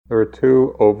There are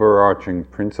two overarching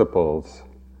principles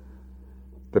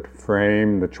that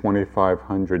frame the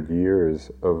 2,500 years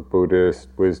of Buddhist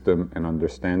wisdom and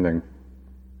understanding.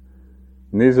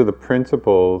 And these are the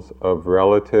principles of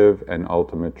relative and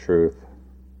ultimate truth.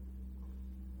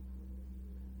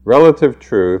 Relative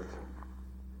truth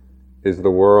is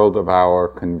the world of our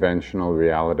conventional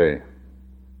reality.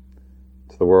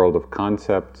 It's the world of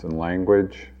concepts and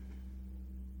language.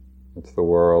 It's the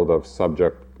world of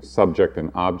subject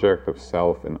and object, of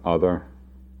self and other.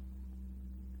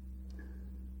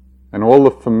 And all the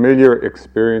familiar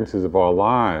experiences of our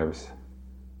lives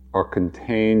are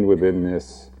contained within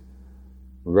this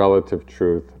relative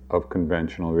truth of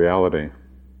conventional reality.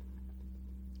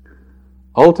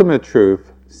 Ultimate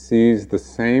truth sees the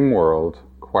same world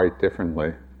quite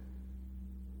differently.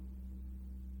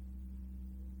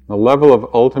 The level of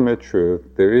ultimate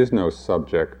truth, there is no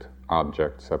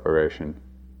subject-object separation.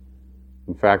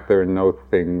 In fact, there are no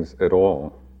things at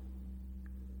all.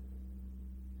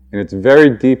 In its very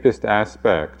deepest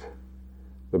aspect,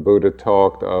 the Buddha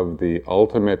talked of the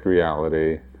ultimate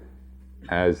reality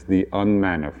as the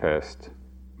unmanifest,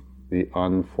 the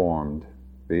unformed,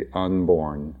 the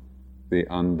unborn, the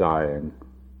undying.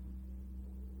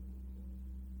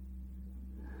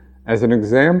 As an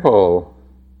example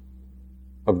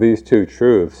of these two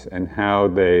truths and how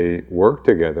they work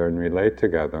together and relate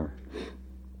together,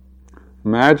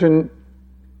 imagine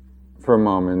for a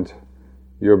moment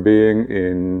you're being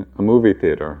in a movie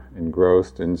theater,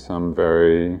 engrossed in some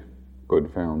very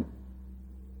good film.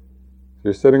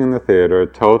 You're sitting in the theater,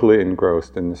 totally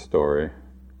engrossed in the story.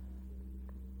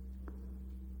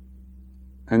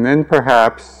 And then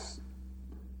perhaps,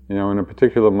 in a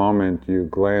particular moment, you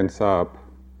glance up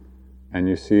and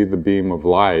you see the beam of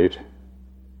light,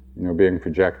 being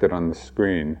projected on the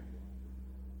screen.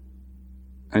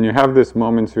 And you have this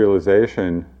moment's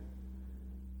realization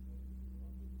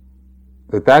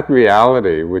that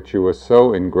reality which you were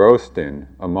so engrossed in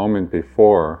a moment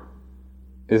before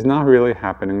is not really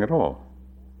happening at all.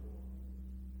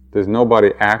 There's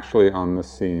nobody actually on the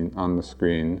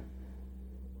screen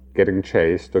getting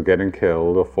chased or getting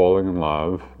killed or falling in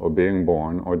love or being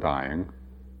born or dying.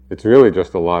 It's really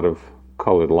just a lot of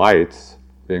colored lights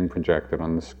being projected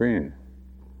on the screen.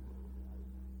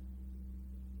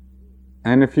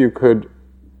 And if you could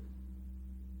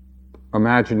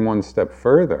imagine one step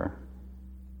further,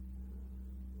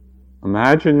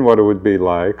 imagine what it would be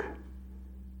like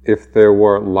if there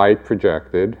were light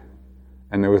projected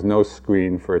and there was no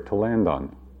screen for it to land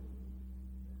on.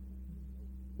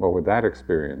 What would that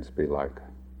experience be like?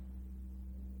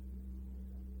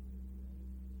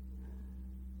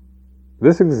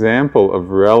 This example of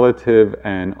relative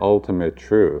and ultimate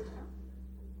truth,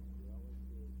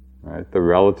 right? The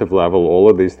relative level, all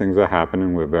of these things are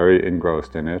happening, we're very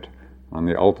engrossed in it. On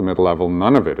the ultimate level,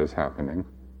 none of it is happening,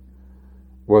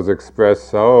 was expressed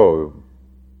so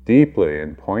deeply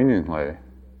and poignantly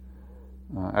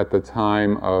at the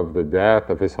time of the death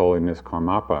of His Holiness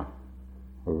Karmapa,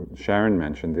 who Sharon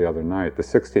mentioned the other night, the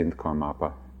 16th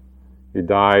Karmapa. He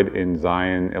died in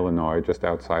Zion, Illinois, just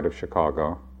outside of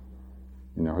Chicago.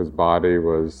 His body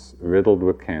was riddled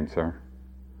with cancer.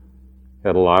 He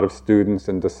had a lot of students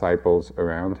and disciples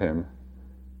around him,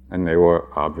 and they were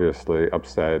obviously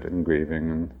upset and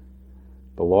grieving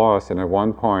the loss. And at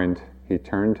one point, he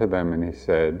turned to them and he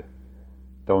said,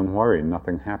 "Don't worry,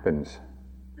 nothing happens."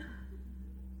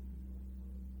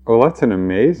 Well, that's an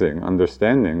amazing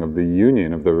understanding of the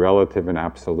union of the relative and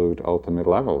absolute ultimate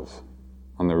levels.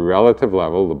 On the relative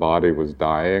level, the body was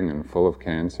dying and full of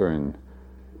cancer and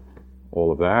all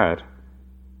of that.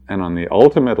 And on the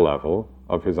ultimate level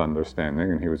of his understanding,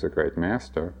 and he was a great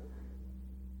master,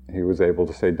 he was able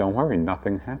to say, "Don't worry,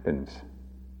 nothing happens."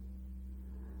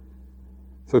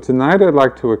 So tonight I'd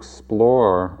like to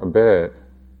explore a bit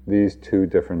these two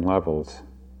different levels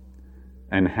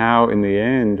and how in the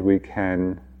end we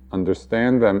can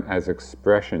understand them as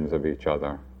expressions of each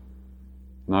other,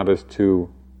 not as two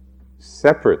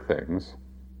separate things,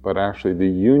 but actually the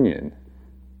union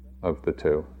of the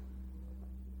two.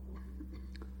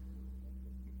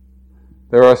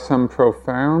 There are some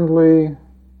profoundly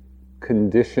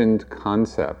conditioned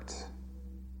concepts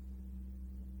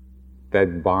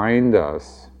that bind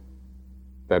us,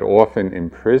 that often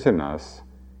imprison us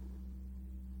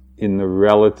in the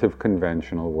relative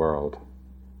conventional world.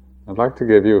 I'd like to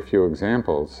give you a few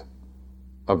examples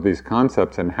of these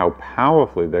concepts and how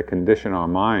powerfully they condition our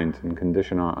mind and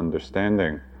condition our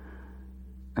understanding,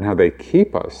 and how they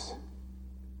keep us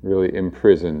really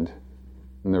imprisoned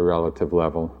in the relative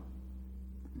level.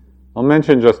 I'll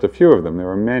mention just a few of them. There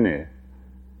are many.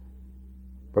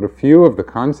 But a few of the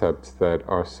concepts that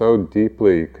are so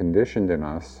deeply conditioned in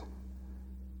us,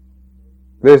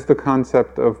 there's the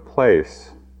concept of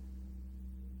place.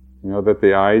 That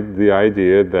the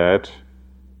idea that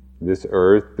this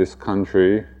earth, this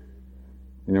country,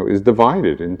 is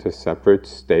divided into separate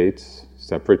states,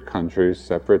 separate countries,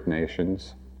 separate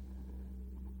nations,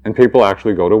 and people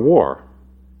actually go to war,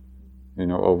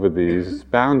 over these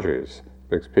boundaries,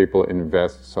 because people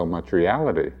invest so much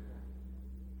reality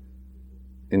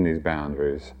in these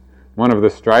boundaries. One of the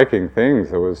striking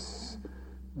things that was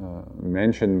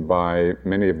mentioned by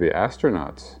many of the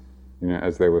astronauts,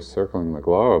 as they were circling the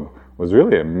globe, was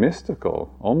really a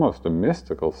mystical, almost a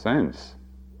mystical sense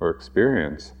or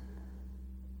experience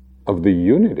of the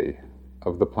unity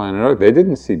of the planet Earth. They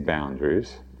didn't see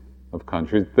boundaries of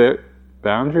countries.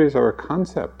 Boundaries are a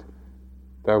concept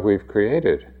that we've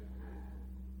created.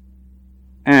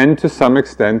 And to some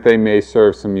extent, they may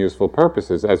serve some useful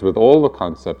purposes. As with all the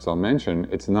concepts I'll mention,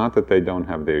 it's not that they don't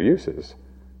have their uses,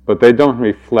 but they don't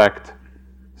reflect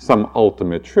some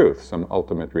ultimate truth, some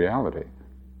ultimate reality.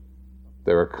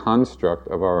 They're a construct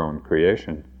of our own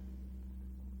creation.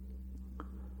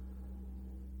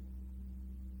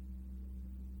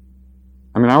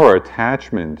 Our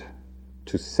attachment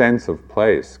to sense of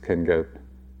place can get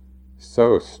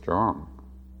so strong,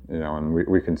 and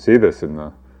we can see this in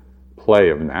the play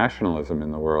of nationalism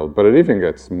in the world, but it even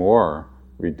gets more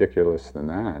ridiculous than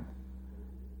that.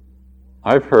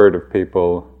 I've heard of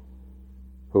people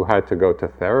who had to go to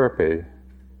therapy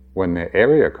when their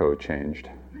area code changed.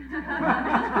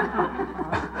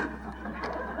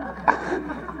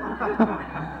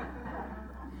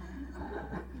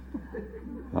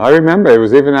 I remember it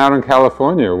was even out in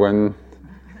California when,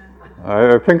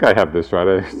 I think I have this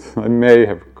right, I may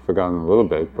have forgotten a little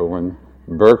bit, but when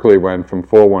Berkeley went from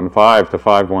 415 to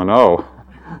 510,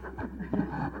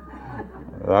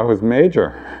 that was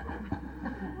major.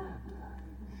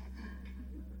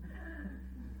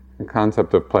 The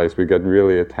concept of place, we get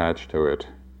really attached to it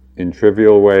in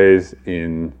trivial ways,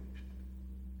 in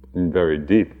very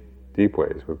deep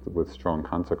ways with strong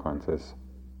consequences.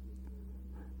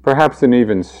 Perhaps an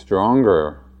even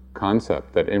stronger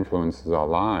concept that influences our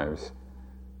lives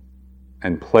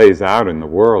and plays out in the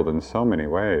world in so many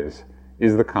ways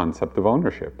is the concept of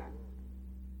ownership.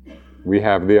 We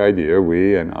have the idea,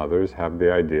 we and others have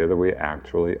the idea that we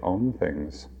actually own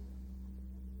things.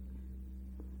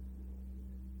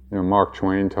 Mark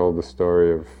Twain told the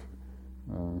story of,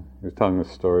 he was telling the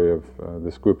story of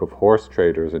this group of horse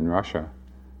traders in Russia.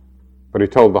 But he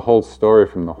told the whole story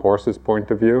from the horse's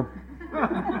point of view.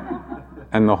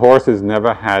 And the horses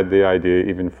never had the idea,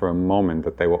 even for a moment,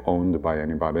 that they were owned by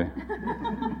anybody.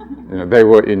 They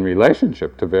were in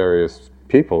relationship to various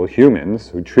people, humans,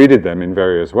 who treated them in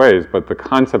various ways, but the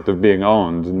concept of being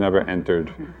owned never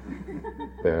entered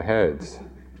their heads.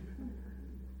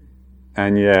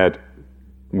 And yet,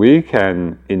 we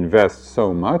can invest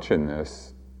so much in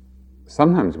this,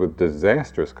 sometimes with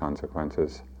disastrous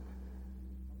consequences.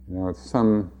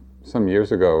 Some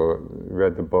years ago, I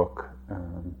read the book,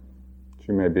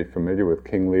 you may be familiar with,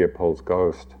 King Leopold's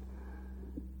Ghost.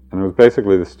 And it was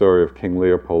basically the story of King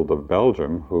Leopold of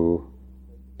Belgium, who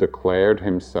declared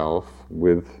himself,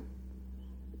 with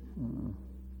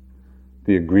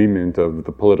the agreement of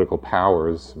the political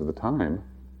powers of the time,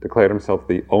 declared himself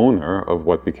the owner of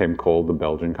what became called the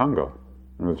Belgian Congo.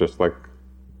 And it was just like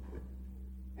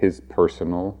his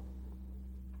personal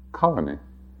colony.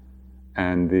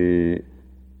 And the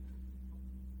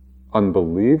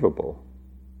unbelievable,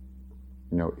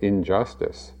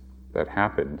 injustice that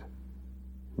happened,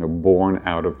 born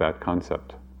out of that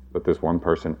concept, that this one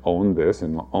person owned this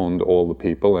and owned all the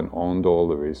people and owned all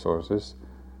the resources.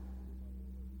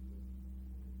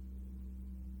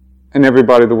 And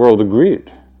everybody in the world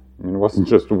agreed. It wasn't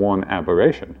just one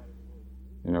aberration,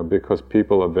 because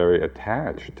people are very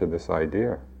attached to this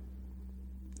idea.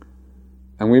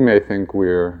 And we may think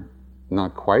we're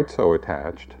not quite so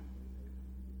attached,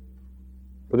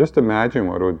 but just imagine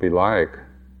what it would be like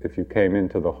if you came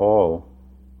into the hall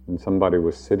and somebody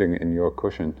was sitting in your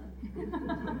cushion.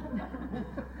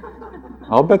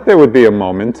 I'll bet there would be a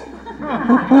moment.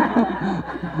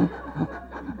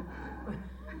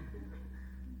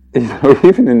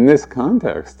 Even in this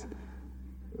context,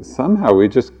 somehow we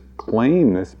just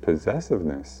claim this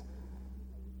possessiveness,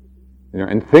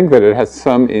 and think that it has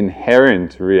some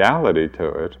inherent reality to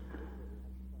it,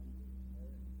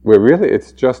 where really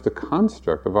it's just a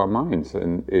construct of our minds,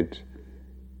 and it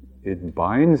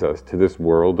binds us to this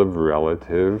world of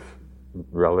relative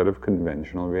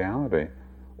conventional reality,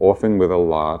 often with a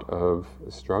lot of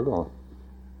struggle.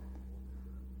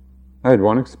 I had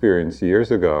one experience years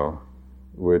ago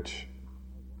which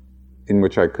in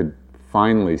which I could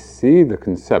finally see the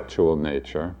conceptual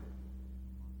nature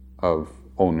of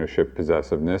ownership,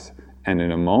 possessiveness, and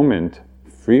in a moment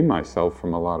free myself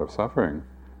from a lot of suffering,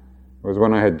 was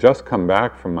when I had just come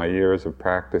back from my years of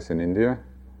practice in India,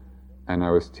 and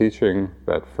I was teaching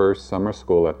that first summer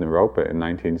school at Naropa in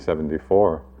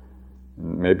 1974.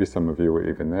 Maybe some of you were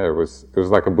even there. It was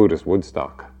like a Buddhist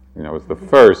Woodstock. It was the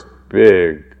first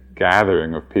big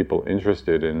gathering of people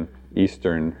interested in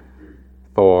Eastern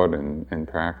thought and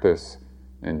practice.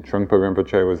 And Trungpa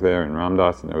Rinpoche was there, and Ram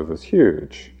Dass, and there was this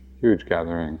huge, huge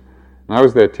gathering. And I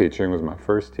was there teaching. It was my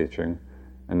first teaching,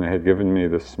 and they had given me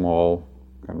this small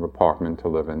kind of apartment to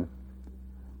live in.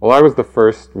 Well, I was the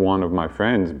first one of my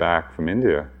friends back from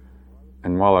India,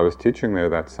 and while I was teaching there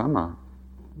that summer,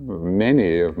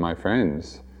 many of my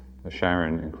friends,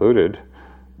 Sharon included,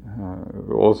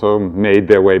 also made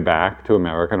their way back to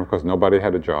America. And of course, nobody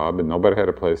had a job and nobody had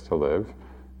a place to live.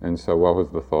 And so what was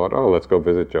the thought? Oh, let's go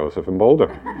visit Joseph in Boulder.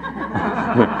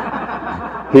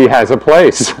 He has a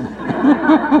place.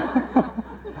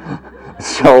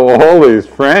 So all these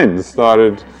friends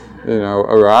started,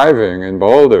 arriving in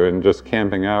Boulder and just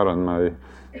camping out on my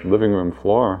living room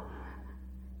floor.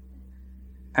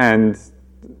 And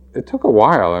it took a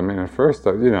while. At first,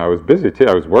 I was busy.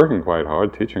 I was working quite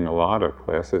hard, teaching a lot of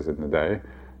classes in the day,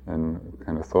 and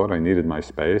kind of thought I needed my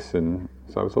space. And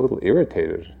so I was a little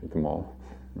irritated at them all.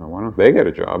 Why don't they get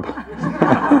a job?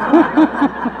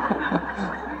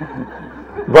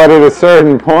 But at a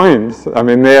certain point,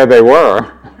 there they were.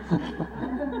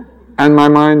 And my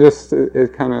mind just,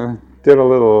 it kind of did a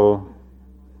little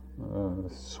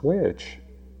switch.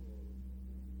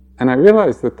 And I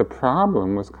realized that the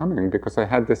problem was coming because I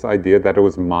had this idea that it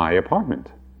was my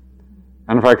apartment.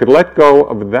 And if I could let go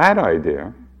of that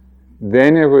idea,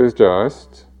 then it was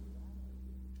just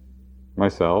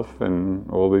myself and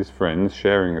all these friends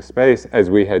sharing a space as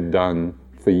we had done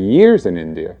for years in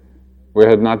India, where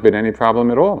it had not been any problem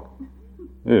at all.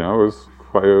 It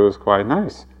was quite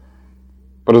nice.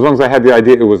 But as long as I had the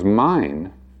idea it was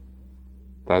mine,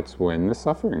 that's when the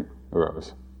suffering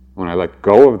arose. When I let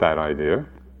go of that idea,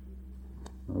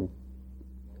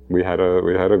 we had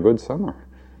a good summer.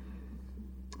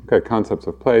 Okay, concepts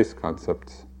of place,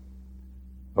 concepts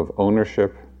of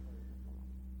ownership.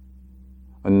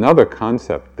 Another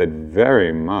concept that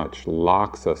very much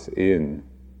locks us in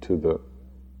to the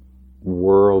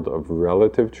world of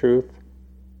relative truth,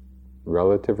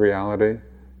 relative reality,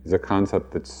 is a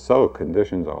concept that so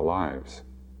conditions our lives,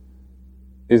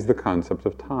 is the concept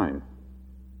of time.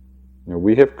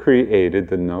 We have created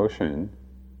the notion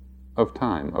of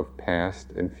time, of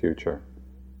past and future.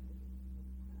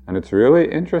 And it's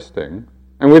really interesting,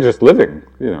 and we're just living,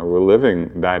 we're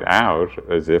living that out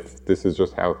as if this is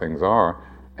just how things are,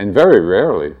 and very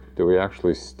rarely do we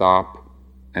actually stop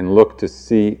and look to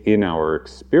see in our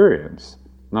experience,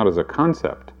 not as a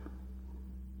concept,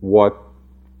 what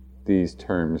these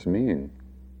terms mean.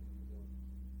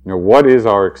 What is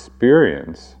our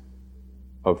experience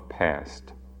of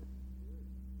past?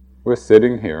 We're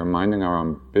sitting here minding our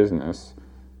own business,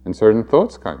 and certain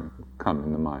thoughts come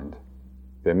in the mind.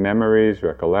 They're memories,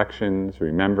 recollections,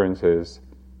 remembrances.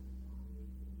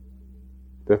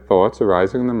 They're thoughts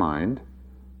arising in the mind.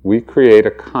 We create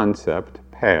a concept,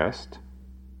 past.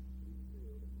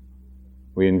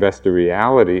 We invest a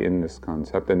reality in this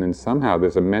concept, and then somehow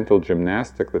there's a mental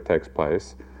gymnastic that takes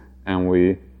place, and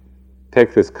we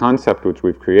take this concept which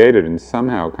we've created and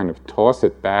somehow kind of toss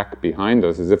it back behind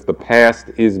us as if the past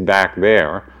is back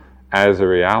there as a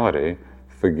reality,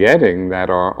 forgetting that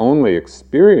our only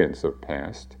experience of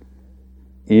past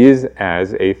is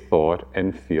as a thought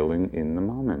and feeling in the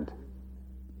moment.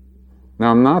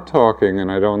 Now, I'm not talking, and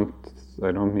I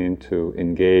don't mean to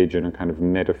engage in a kind of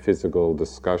metaphysical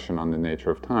discussion on the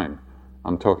nature of time.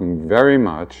 I'm talking very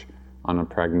much on a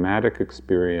pragmatic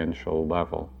experiential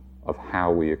level of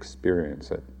how we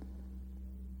experience it.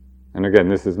 And again,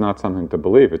 this is not something to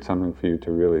believe, it's something for you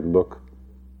to really look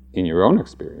in your own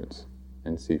experience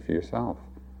and see for yourself.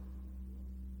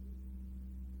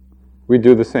 We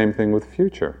do the same thing with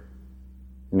future.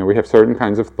 We have certain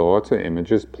kinds of thoughts or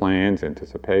images, plans,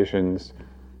 anticipations,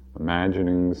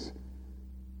 imaginings.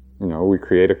 We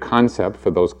create a concept for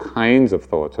those kinds of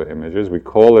thoughts or images. We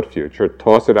call it future,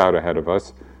 toss it out ahead of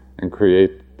us, and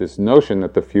create this notion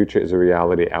that the future is a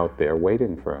reality out there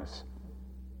waiting for us.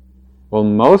 Well,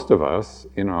 most of us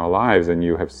in our lives, and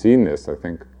you have seen this, I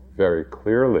think, very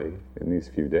clearly in these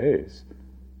few days,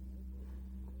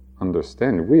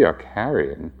 understand we are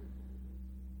carrying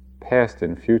past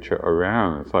and future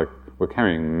around. It's like we're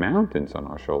carrying mountains on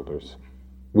our shoulders.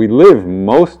 We live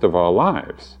most of our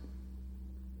lives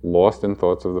lost in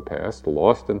thoughts of the past,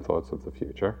 lost in thoughts of the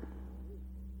future,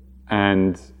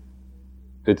 And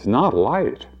it's not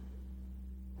light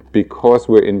because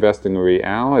we're investing a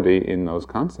reality in those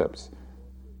concepts.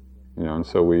 And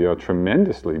so we are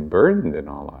tremendously burdened in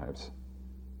our lives.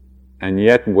 And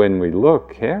yet when we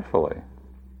look carefully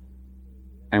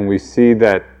and we see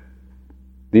that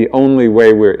the only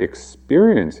way we're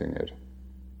experiencing it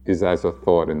is as a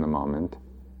thought in the moment.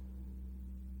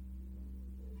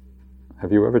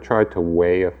 Have you ever tried to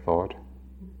weigh a thought?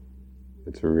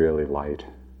 It's really light.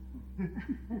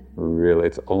 Really,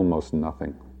 it's almost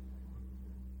nothing.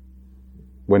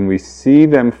 When we see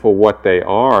them for what they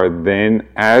are, then,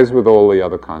 as with all the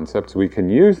other concepts, we can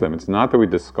use them. It's not that we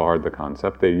discard the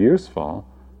concept, they're useful,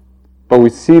 but we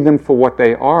see them for what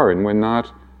they are, and we're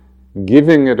not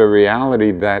giving it a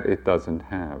reality that it doesn't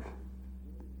have.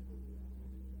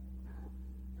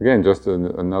 Again, just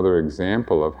another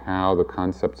example of how the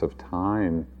concepts of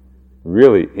time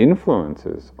really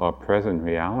influences our present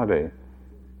reality.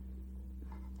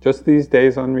 Just these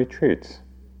days on retreat.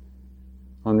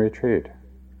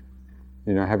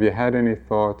 Have you had any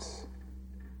thoughts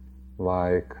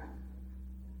like,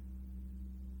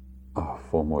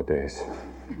 4 more days.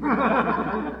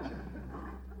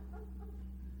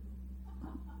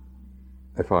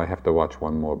 If I have to watch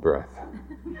one more breath.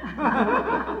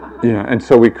 And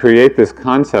so we create this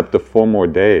concept of 4 more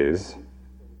days,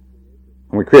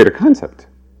 and we create a concept.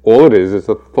 All it is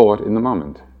a thought in the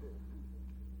moment.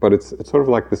 But it's sort of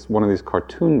like one of these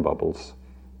cartoon bubbles.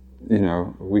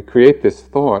 We create this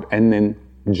thought and then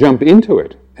jump into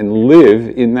it and live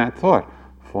in that thought.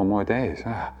 4 more days,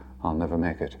 I'll never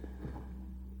make it.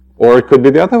 Or it could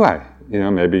be the other way.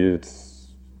 Maybe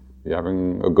you're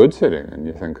having a good sitting and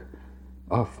you think,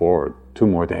 2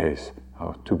 more days.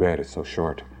 Oh, too bad it's so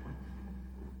short.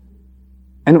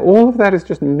 And all of that is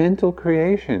just mental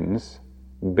creations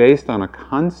based on a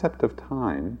concept of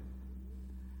time,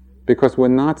 because we're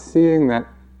not seeing that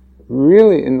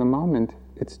really in the moment.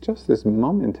 It's just this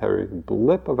momentary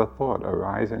blip of a thought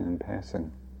arising and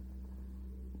passing.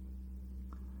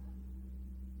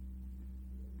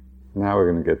 Now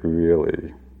we're going to get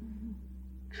really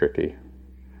tricky,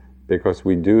 because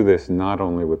we do this not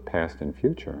only with past and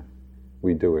future,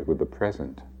 we do it with the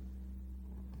present.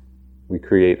 We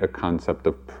create a concept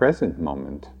of present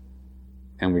moment,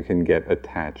 and we can get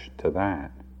attached to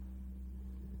that.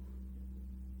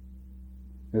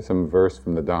 There's some verse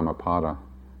from the Dhammapada,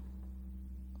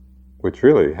 which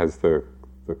really has the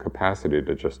capacity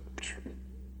to just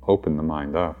open the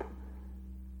mind up.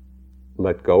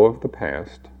 Let go of the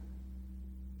past,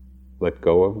 let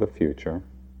go of the future,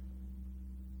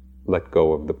 let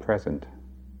go of the present,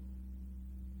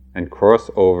 and cross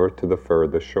over to the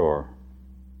further shore.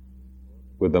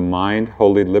 With the mind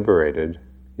wholly liberated,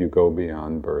 you go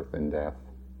beyond birth and death.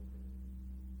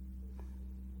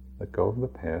 Let go of the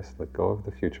past, let go of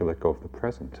the future, let go of the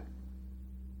present.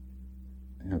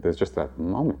 There's just that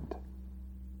moment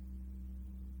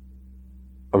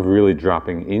of really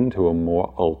dropping into a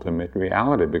more ultimate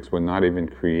reality, because we're not even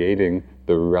creating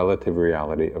the relative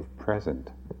reality of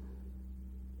present.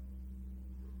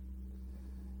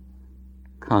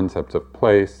 Concepts of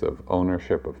place, of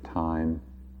ownership, of time.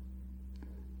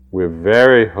 We're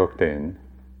very hooked in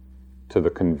to the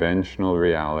conventional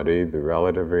reality, the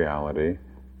relative reality,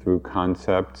 through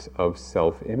concepts of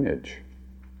self-image.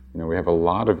 We have a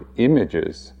lot of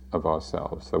images of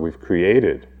ourselves that we've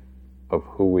created of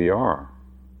who we are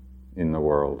in the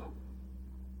world,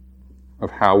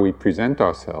 of how we present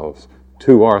ourselves,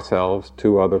 to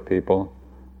other people.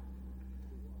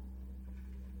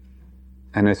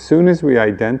 And as soon as we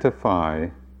identify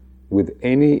with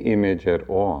any image at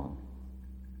all,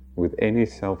 with any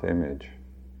self-image,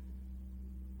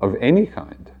 of any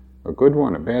kind, a good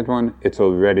one, a bad one, it's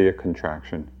already a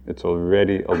contraction. It's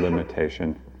already a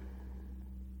limitation.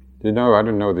 I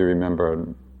don't know if you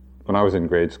remember, when I was in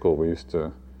grade school, we used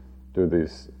to do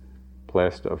these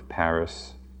plaster of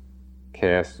Paris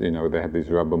casts. They had these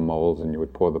rubber molds, and you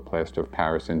would pour the plaster of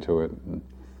Paris into it, and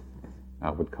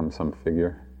out would come some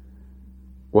figure.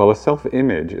 Well, a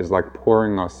self-image is like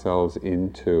pouring ourselves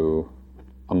into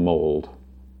a mold,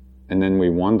 and then we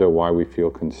wonder why we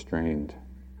feel constrained.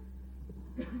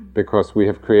 Because we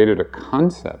have created a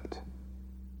concept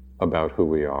about who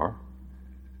we are,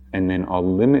 and then are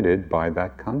limited by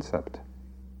that concept.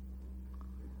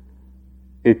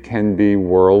 It can be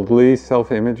worldly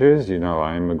self-images,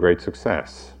 I'm a great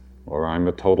success, or I'm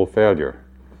a total failure,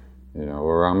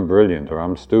 or I'm brilliant, or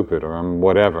I'm stupid, or I'm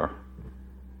whatever.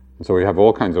 And so we have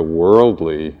all kinds of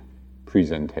worldly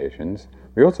presentations.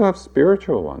 We also have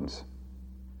spiritual ones.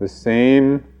 The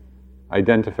same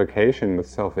identification with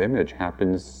self-image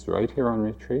happens right here on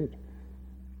retreat.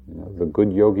 The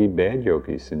good yogi, bad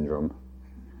yogi syndrome.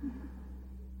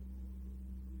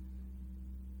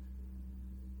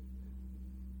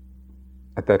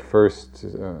 At that first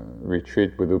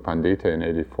retreat with U Pandita in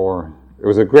 '84, it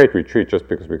was a great retreat just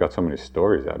because we got so many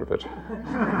stories out of it.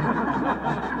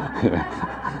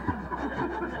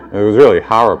 It was really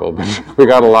horrible, but we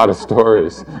got a lot of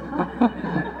stories.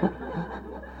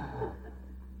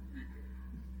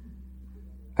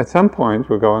 At some point,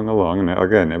 we're going along, and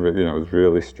again, it was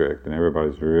really strict, and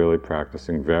everybody's really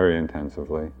practicing very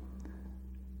intensively.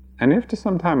 And after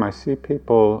some time, I see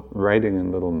people writing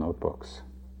in little notebooks.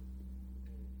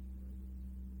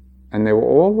 And they were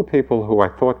all the people who I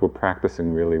thought were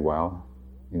practicing really well,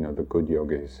 the good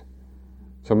yogis.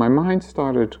 So my mind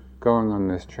started going on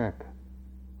this trip.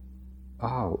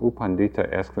 Oh, U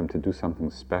Pandita asked them to do something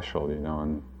special,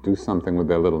 and do something with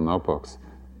their little notebooks.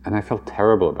 And I felt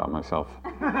terrible about myself.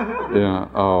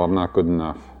 Oh, I'm not good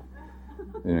enough.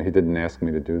 He didn't ask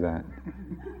me to do that.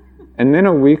 And then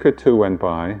a week or two went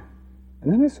by,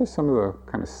 and then I saw some of the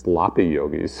kind of sloppy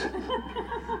yogis,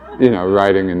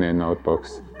 writing in their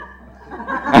notebooks.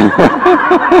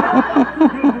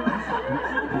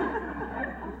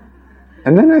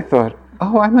 And then I thought,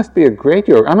 oh, I must be a great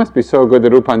yogi. I must be so good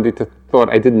that U Pandita thought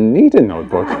I didn't need a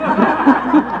notebook.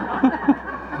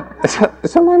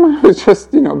 So my mind was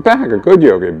just, back, a good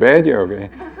yogi, bad yogi.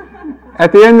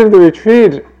 At the end of the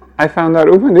retreat, I found out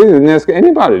U Pandita didn't ask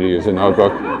anybody to use a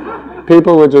notebook.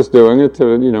 People were just doing it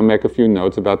to, make a few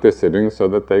notes about their sittings so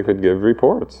that they could give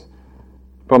reports.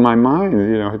 But my mind,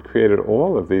 had created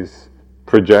all of these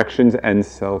projections and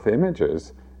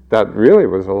self-images that really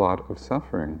was a lot of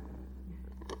suffering.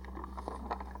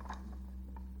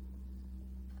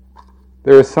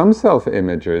 There are some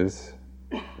self-images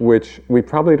which we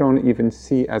probably don't even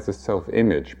see as a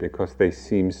self-image because they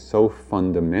seem so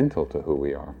fundamental to who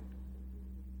we are.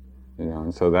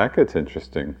 And so that gets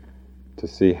interesting to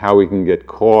see how we can get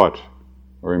caught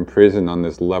or imprisoned on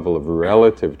this level of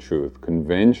relative truth,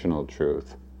 conventional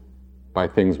truth, by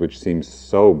things which seem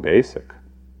so basic.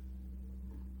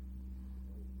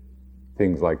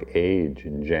 Things like age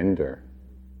and gender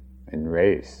and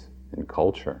race and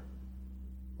culture.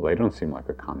 Well, they don't seem like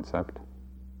a concept.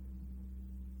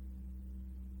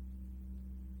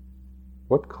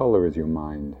 What color is your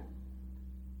mind?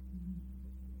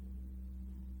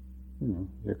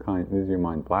 Is your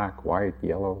mind black, white,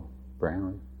 yellow,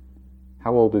 brown?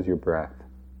 How old is your breath?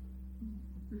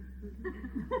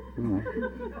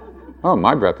 Oh,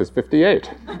 my breath is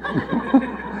 58.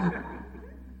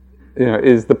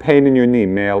 Is the pain in your knee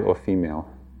male or female?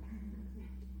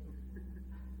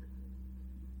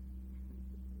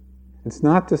 It's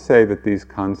not to say that these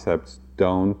concepts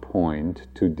don't point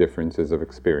to differences of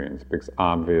experience, because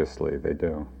obviously they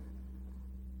do.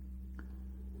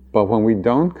 But when we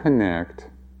don't connect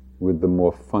with the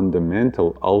more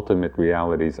fundamental, ultimate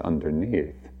realities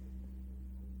underneath,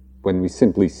 when we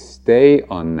simply stay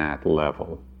on that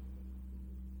level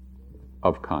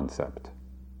of concept,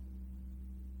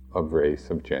 of race,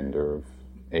 of gender, of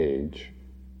age,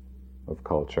 of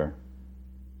culture,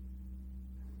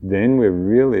 then we're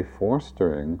really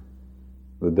fostering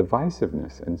the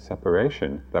divisiveness and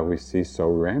separation that we see so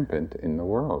rampant in the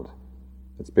world.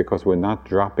 It's because we're not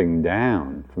dropping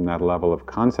down from that level of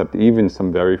concept, even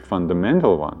some very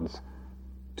fundamental ones,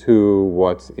 to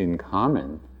what's in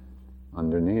common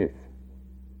underneath.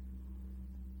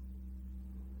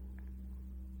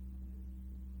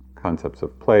 Concepts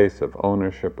of place, of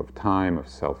ownership, of time, of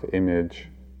self-image,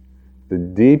 the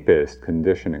deepest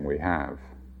conditioning we have,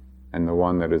 and the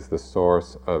one that is the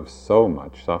source of so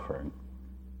much suffering.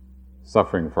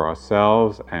 Suffering for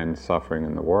ourselves and suffering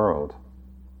in the world,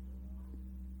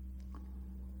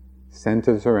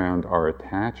 centers around our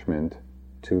attachment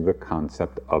to the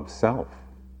concept of self.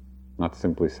 Not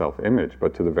simply self-image,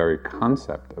 but to the very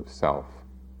concept of self,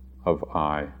 of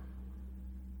I.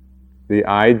 The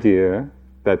idea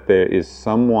that there is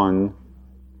someone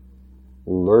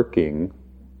lurking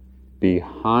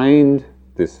behind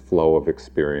this flow of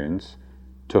experience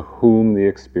to whom the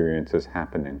experience is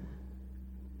happening.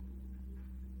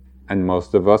 And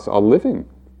most of us are living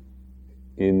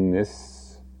in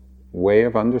this way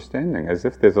of understanding, as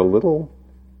if there's a little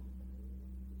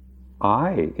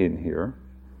I in here,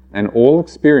 and all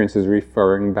experience is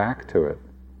referring back to it.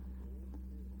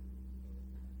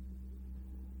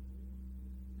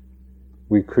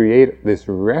 We create this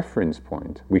reference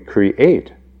point. We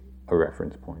create a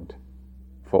reference point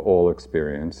for all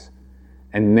experience,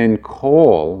 and then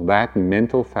call that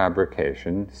mental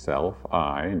fabrication self,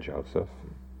 I, Joseph.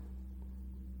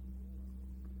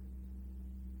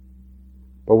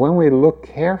 But when we look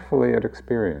carefully at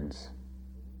experience,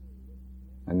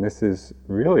 And this is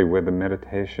really where the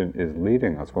meditation is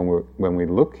leading us. When we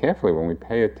look carefully, when we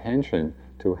pay attention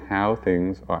to how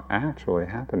things are actually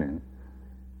happening,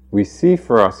 we see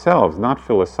for ourselves, not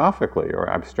philosophically or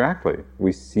abstractly,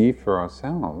 we see for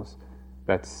ourselves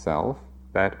that self,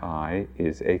 that I,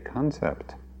 is a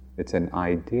concept. It's an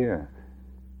idea.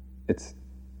 It's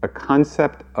a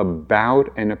concept about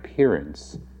an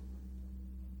appearance.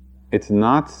 It's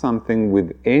not something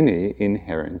with any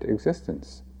inherent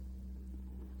existence.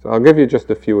 So I'll give you just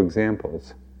a few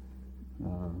examples,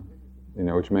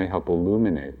 which may help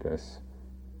illuminate this.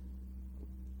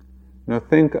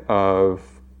 Think of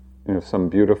some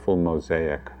beautiful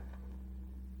mosaic.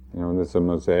 There's a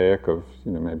mosaic of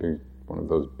maybe one of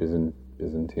those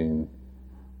Byzantine.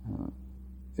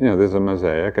 There's a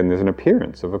mosaic, and there's an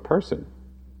appearance of a person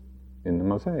in the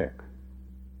mosaic.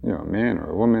 A man or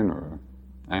a woman or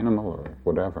an animal or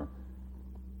whatever.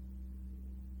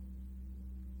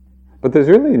 But there's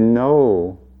really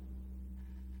no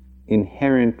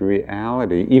inherent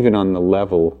reality, even on the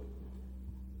level,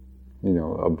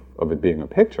 of it being a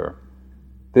picture.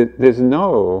 There's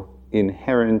no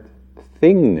inherent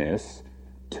thingness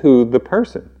to the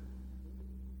person.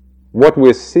 What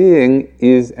we're seeing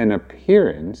is an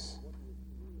appearance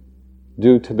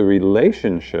due to the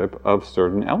relationship of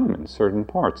certain elements, certain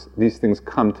parts. These things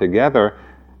come together,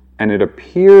 and it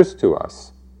appears to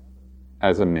us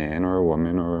as a man or a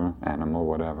woman or an animal,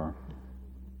 whatever.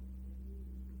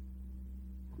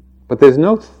 But there's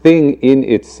no thing in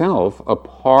itself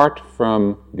apart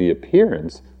from the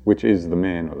appearance, which is the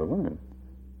man or the woman.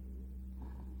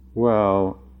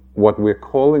 Well, what we're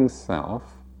calling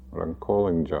self, what I'm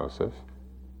calling Joseph,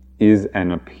 is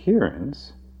an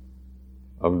appearance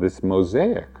of this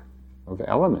mosaic of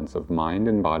elements, of mind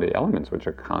and body elements, which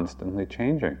are constantly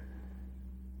changing.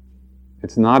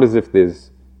 It's not as if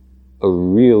there's a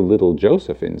real little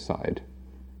Joseph inside.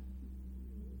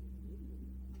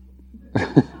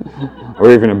 Or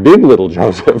even a big little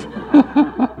Joseph.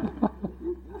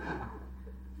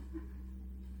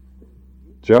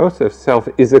 Joseph's self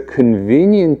is a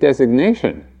convenient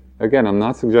designation. Again, I'm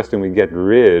not suggesting we get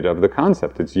rid of the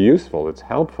concept. It's useful, it's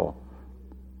helpful.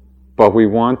 But we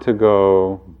want to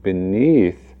go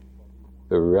beneath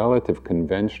the relative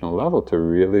conventional level to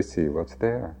really see what's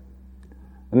there.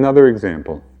 Another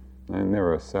example, and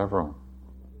there are several.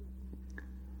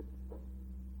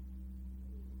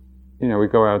 We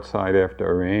go outside after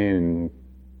a rain,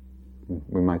 and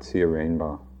we might see a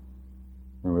rainbow.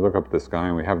 And we look up at the sky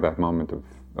and we have that moment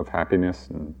of happiness,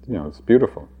 and it's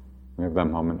beautiful. We have that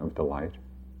moment of delight.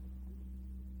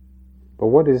 But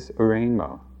what is a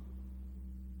rainbow?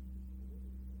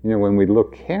 When we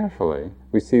look carefully,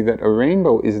 we see that a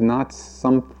rainbow is not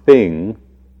something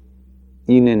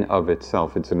in and of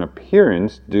itself. It's an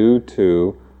appearance due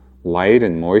to light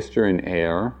and moisture and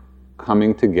air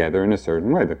coming together in a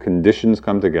certain way. The conditions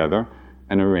come together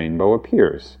and a rainbow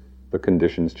appears. The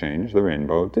conditions change, the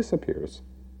rainbow disappears.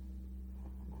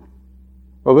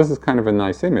 Well, this is kind of a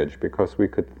nice image because we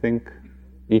could think,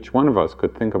 each one of us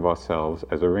could think of ourselves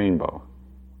as a rainbow,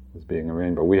 as being a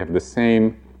rainbow. We have the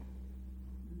same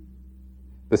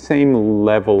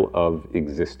level of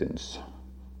existence.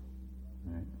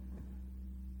 Right?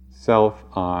 Self,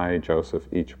 I, Joseph,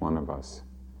 each one of us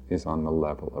is on the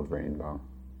level of rainbow.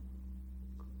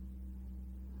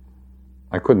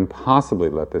 I couldn't possibly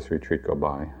let this retreat go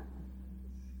by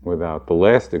without the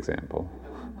last example.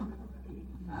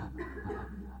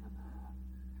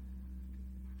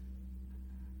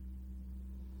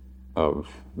 Of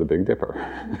the Big Dipper.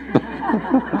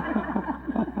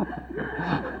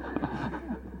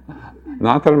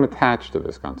 Not that I'm attached to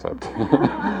this concept,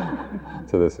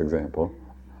 to this example,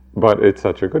 but it's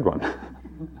such a good one.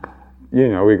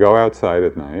 We go outside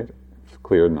at night, it's a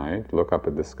clear night, look up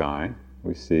at the sky,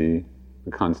 we see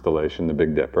the constellation, the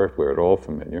Big Dipper, if we're at all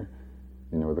familiar,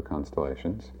 with the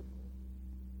constellations.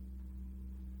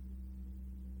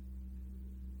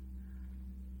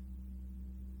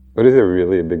 But is there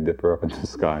really a Big Dipper up in the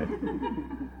sky?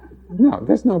 No,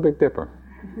 there's no Big Dipper.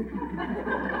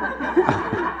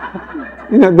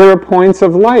 There are points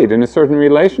of light in a certain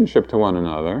relationship to one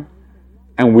another,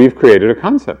 and we've created a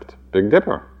concept, Big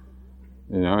Dipper.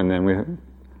 And then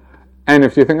and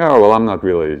if you think, oh, well, I'm not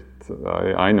really,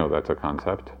 I know that's a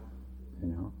concept,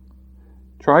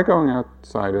 try going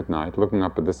outside at night, looking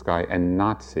up at the sky, and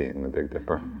not seeing the Big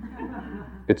Dipper.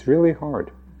 It's really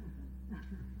hard.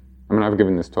 I've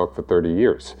given this talk for 30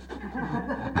 years,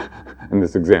 and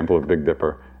this example of Big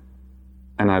Dipper,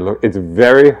 and it's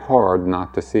very hard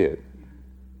not to see it,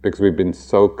 because we've been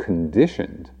so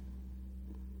conditioned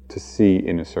to see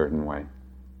in a certain way.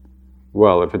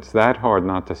 Well, if it's that hard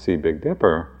not to see Big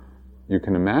Dipper, you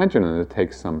can imagine that it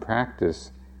takes some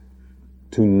practice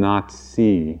to not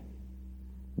see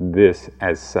this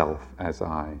as self, as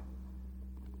I.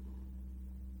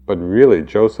 But really,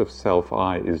 Joseph's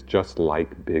self-I is just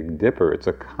like Big Dipper. It's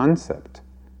a concept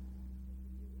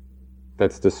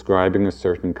that's describing a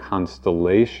certain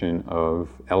constellation of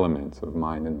elements, of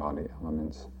mind and body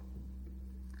elements.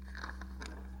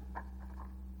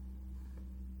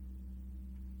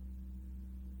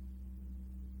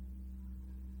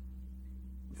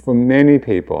 For many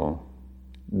people,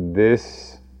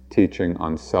 this teaching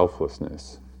on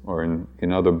selflessness, or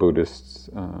in other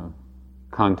Buddhist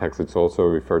contexts, it's also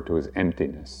referred to as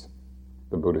emptiness,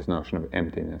 the Buddhist notion of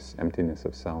emptiness, emptiness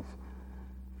of self.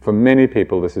 For many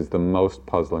people, this is the most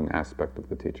puzzling aspect of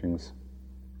the teachings.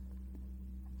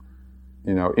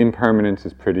 You know, impermanence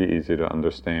is pretty easy to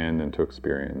understand and to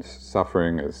experience.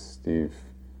 Suffering, as Steve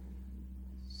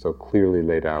so clearly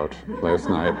laid out last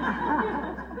night,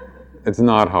 it's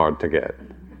not hard to get.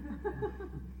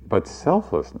 But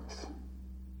selflessness,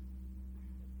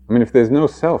 I mean, if there's no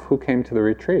self, who came to the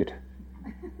retreat?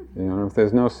 You know, if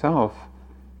there's no self,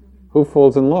 who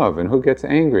falls in love, and who gets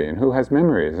angry, and who has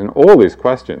memories? And all these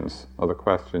questions are the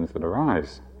questions that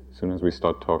arise as soon as we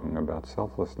start talking about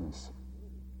selflessness.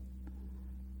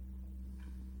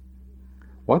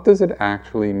 What does it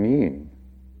actually mean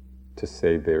to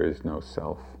say there is no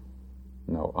self,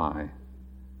 no I?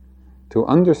 To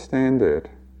understand it,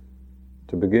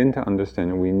 to begin to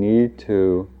understand it, we need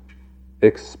to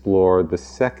explore the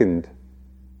second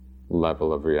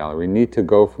level of reality. We need to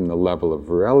go from the level of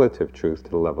relative truth to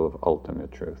the level of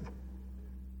ultimate truth.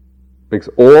 Because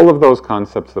all of those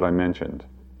concepts that I mentioned,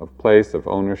 of place, of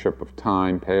ownership, of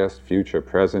time, past, future,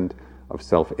 present, of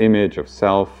self-image, of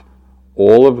self,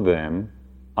 all of them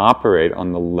operate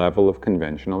on the level of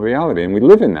conventional reality, and we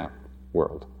live in that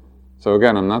world. So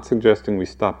again, I'm not suggesting we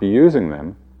stop using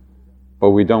them,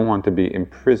 but we don't want to be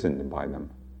imprisoned by them,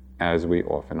 as we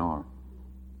often are.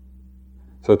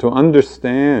 So to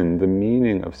understand the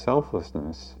meaning of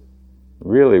selflessness,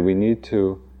 really we need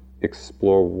to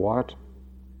explore what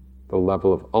the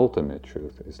level of ultimate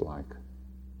truth is like.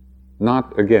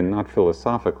 Not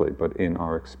philosophically, but in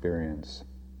our experience.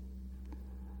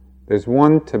 There's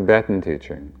one Tibetan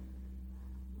teaching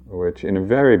which in a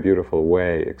very beautiful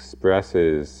way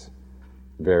expresses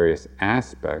various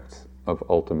aspects of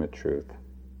ultimate truth,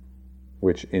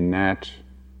 which in that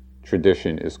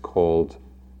tradition is called,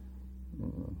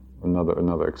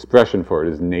 another expression for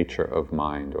it is nature of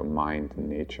mind, or mind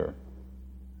nature.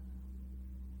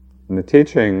 And the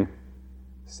teaching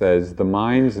says the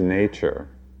mind's nature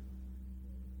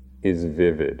is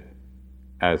vivid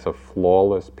as a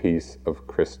flawless piece of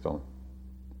crystal,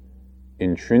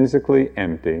 intrinsically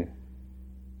empty,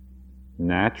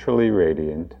 naturally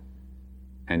radiant,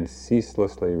 and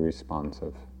ceaselessly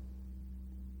responsive.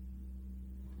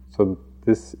 So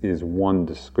this is one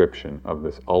description of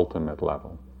this ultimate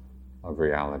level of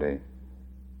reality.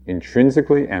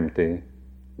 Intrinsically empty,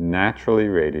 naturally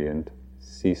radiant,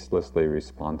 ceaselessly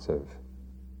responsive.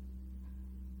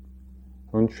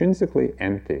 So intrinsically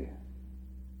empty,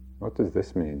 what does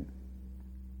this mean?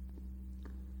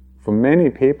 For many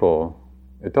people,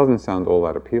 it doesn't sound all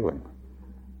that appealing.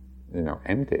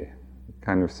 Empty. It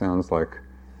kind of sounds like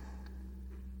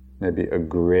maybe a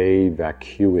gray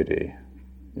vacuity,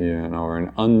 or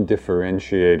an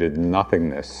undifferentiated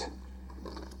nothingness.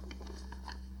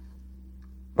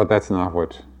 But that's not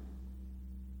what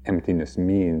emptiness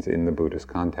means in the Buddhist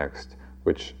context,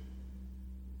 which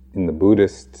in the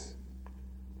Buddhist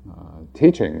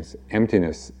teachings,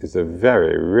 emptiness is a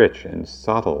very rich and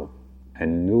subtle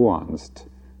and nuanced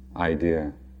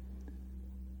idea.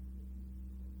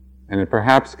 And it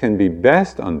perhaps can be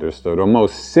best understood, or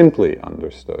most simply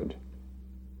understood,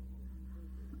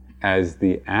 as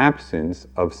the absence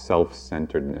of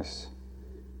self-centeredness.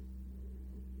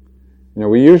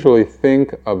 We usually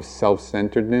think of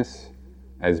self-centeredness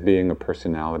as being a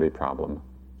personality problem.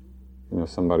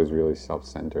 Somebody's really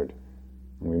self-centered.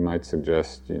 And we might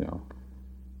suggest,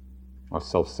 our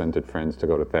self-centered friends to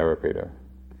go to therapy to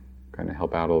kind of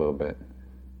help out a little bit.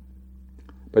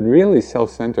 But really,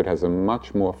 self-centered has a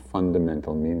much more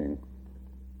fundamental meaning.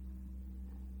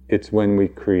 It's when we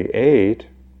create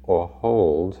or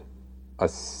hold a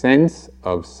sense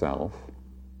of self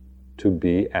to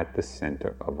be at the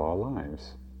center of our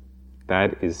lives.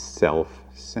 That is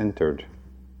self-centered.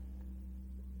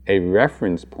 A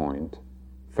reference point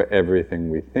for everything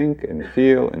we think and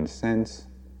feel and sense.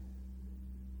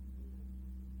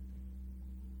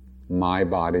 My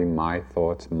body, my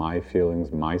thoughts, my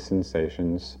feelings, my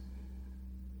sensations.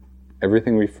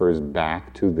 Everything refers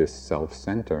back to this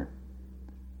self-center.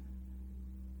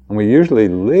 And we usually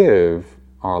live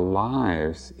our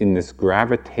lives in this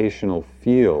gravitational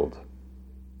field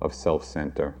of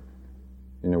self-center,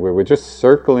 where we're just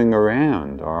circling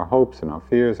around our hopes and our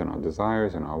fears and our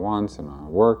desires and our wants and our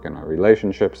work and our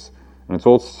relationships, and it's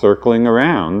all circling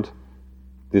around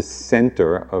this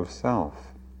center of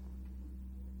self.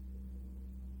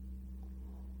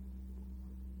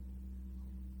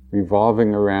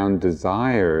 Revolving around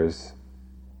desires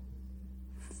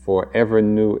for ever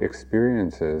new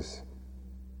experiences,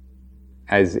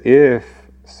 as if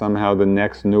somehow the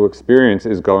next new experience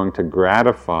is going to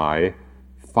gratify,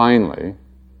 finally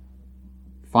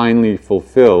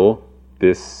fulfill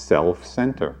this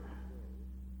self-center.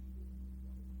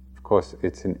 Of course,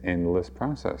 it's an endless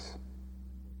process.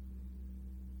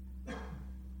 It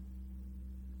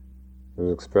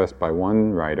was expressed by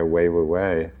one writer, Wei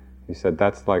Wei. He said,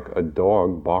 that's like a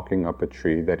dog barking up a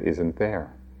tree that isn't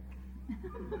there.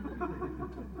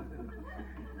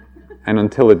 And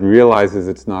until it realizes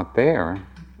it's not there,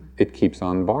 it keeps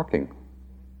on barking.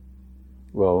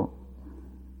 Well,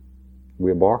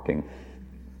 we're barking.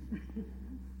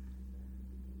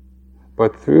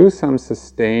 But through some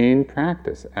sustained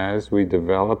practice, as we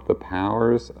develop the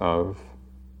powers of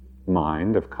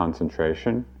mind, of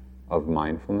concentration, of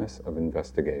mindfulness, of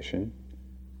investigation,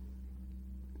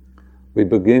 we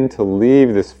begin to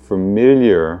leave this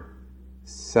familiar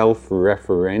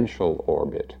self-referential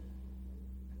orbit.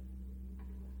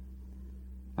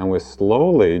 And we're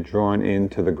slowly drawn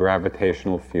into the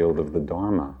gravitational field of the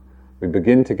Dharma. We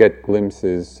begin to get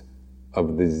glimpses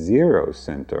of the zero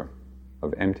center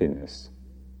of emptiness,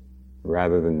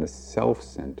 rather than the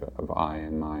self-center of I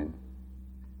and mine.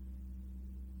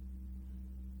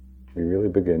 We really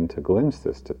begin to glimpse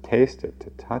this, to taste it,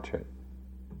 to touch it.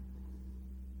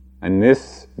 And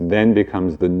this then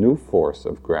becomes the new force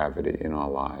of gravity in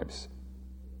our lives.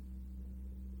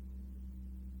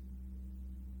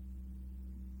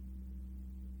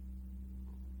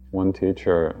 One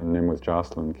teacher, her name was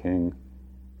Jocelyn King,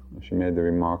 she made the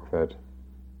remark that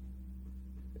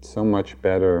it's so much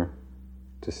better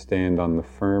to stand on the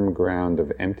firm ground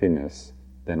of emptiness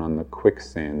than on the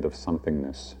quicksand of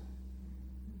somethingness.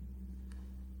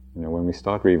 When we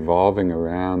start revolving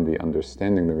around the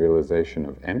understanding, the realization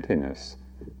of emptiness,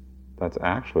 that's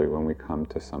actually when we come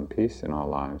to some peace in our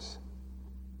lives.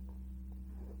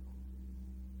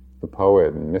 The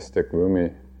poet and mystic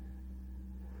Rumi,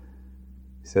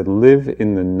 he said, live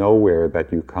in the nowhere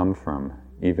that you come from,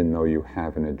 even though you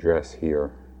have an address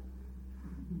here.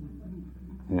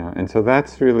 And so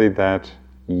that's really that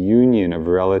union of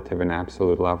relative and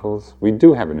absolute levels. We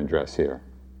do have an address here.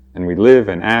 And we live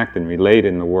and act and relate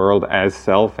in the world as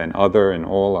self and other in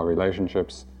all our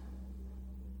relationships.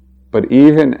 But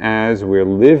even as we're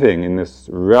living in this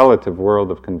relative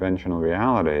world of conventional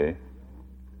reality,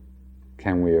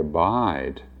 can we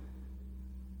abide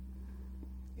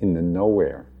in the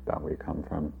nowhere that we come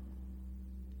from?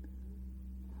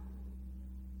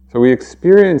 So we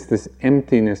experience this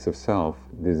emptiness of self,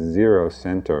 this zero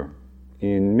center,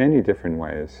 in many different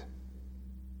ways.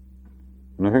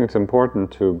 And I think it's important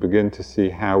to begin to see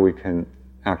how we can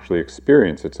actually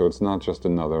experience it, so it's not just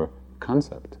another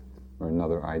concept or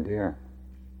another idea.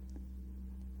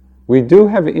 We do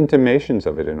have intimations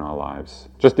of it in our lives,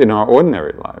 just in our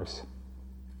ordinary lives.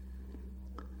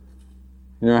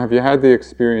 Have you had the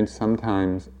experience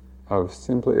sometimes of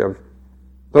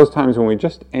those times when we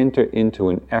just enter into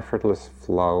an effortless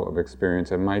flow of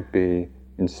experience? It might be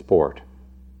in sport,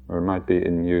 or it might be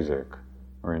in music,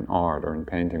 or in art, or in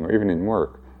painting, or even in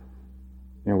work.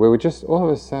 Where we just, all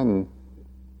of a sudden,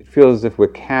 it feels as if we're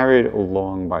carried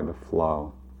along by the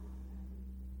flow.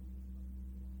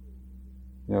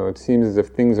 It seems as if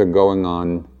things are going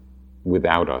on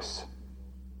without us,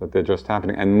 that they're just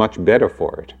happening, and much better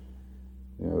for it.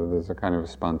 There's a kind of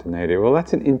spontaneity. Well,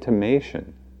 that's an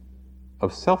intimation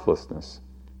of selflessness,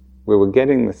 where we're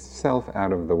getting the self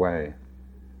out of the way.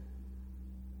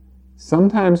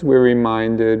 Sometimes we're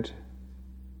reminded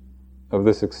of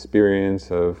this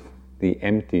experience of the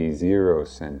empty zero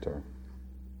center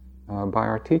by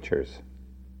our teachers,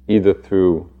 either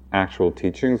through actual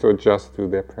teachings or just through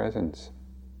their presence.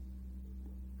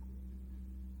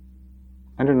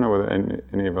 I don't know whether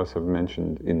any of us have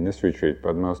mentioned in this retreat,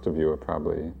 but most of you are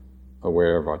probably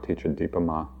aware of our teacher Deepa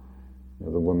Ma,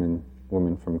 the woman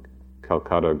from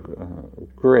Calcutta,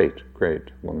 great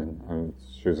woman.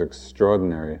 She was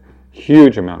extraordinary,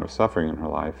 huge amount of suffering in her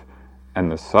life, and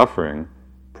the suffering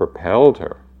propelled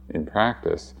her in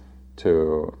practice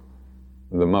to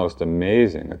the most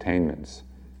amazing attainments,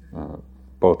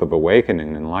 both of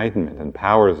awakening, enlightenment, and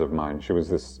powers of mind. She was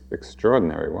this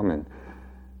extraordinary woman.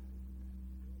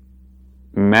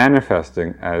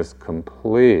 manifesting as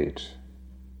complete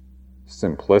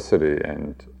simplicity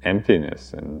and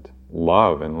emptiness and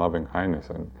love and loving kindness.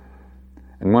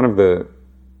 And one of the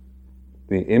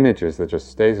images that just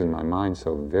stays in my mind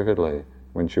so vividly,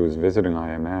 when she was visiting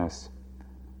IMS,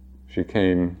 she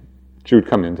would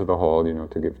come into the hall,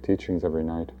 to give teachings every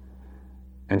night.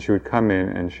 And she would come in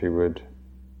and she would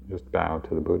just bow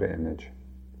to the Buddha image.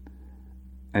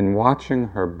 And watching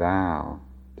her bow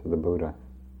to the Buddha,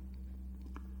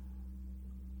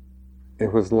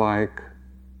 it was like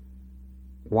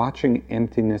watching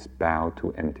emptiness bow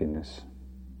to emptiness.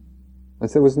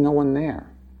 As there was no one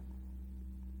there.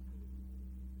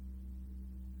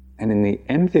 And in the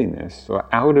emptiness, or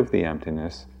out of the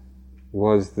emptiness,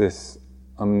 was this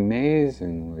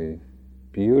amazingly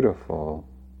beautiful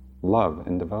love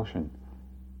and devotion.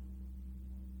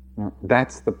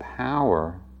 That's the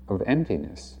power of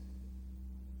emptiness.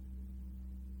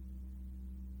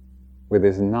 Where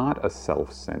there's not a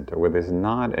self-center, where there's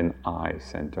not an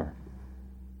I-center.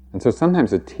 And so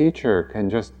sometimes a teacher can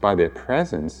just, by their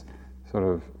presence, sort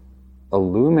of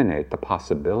illuminate the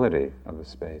possibility of a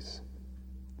space.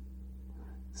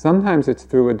 Sometimes it's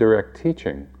through a direct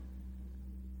teaching.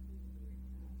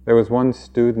 There was one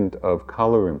student of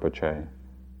Kala Rinpoche,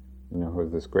 who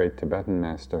was this great Tibetan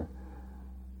master,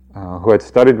 who had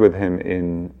studied with him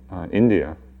in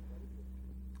India,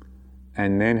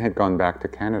 and then had gone back to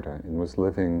Canada and was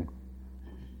living,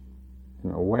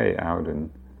 way out in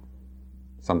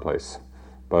someplace,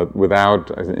 but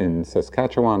in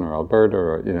Saskatchewan or Alberta,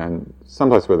 or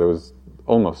someplace where there was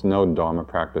almost no Dharma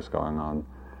practice going on,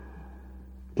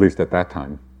 at least at that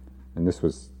time. And this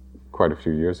was quite a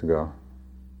few years ago.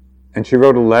 And she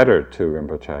wrote a letter to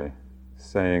Rinpoche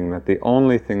saying that the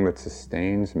only thing that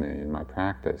sustains me in my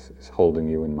practice is holding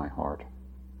you in my heart.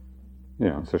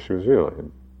 So he was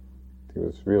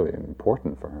really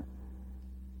important for her.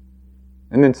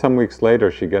 And then some weeks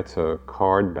later, she gets a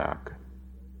card back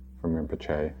from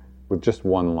Rinpoche with just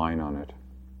one line on it.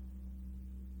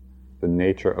 The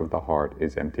nature of the heart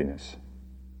is emptiness.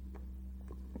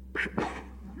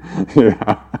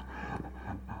 Yeah.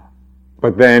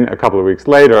 But then a couple of weeks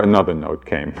later, another note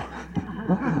came,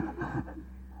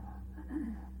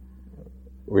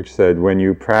 which said, when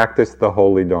you practice the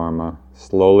holy Dharma,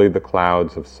 slowly the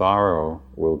clouds of sorrow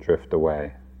will drift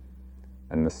away,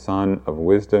 and the sun of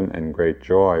wisdom and great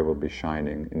joy will be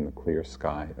shining in the clear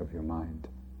sky of your mind.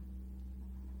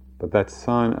 But that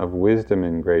sun of wisdom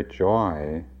and great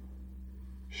joy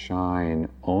shine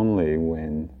only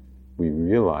when we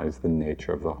realize the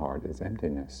nature of the heart is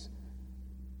emptiness.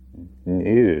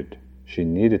 She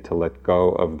needed to let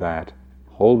go of that,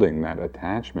 holding that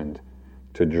attachment,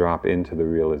 to drop into the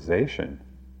realization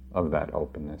of that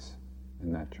openness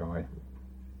and that joy.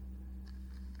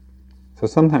 So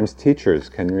sometimes teachers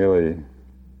can really,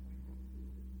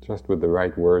 just with the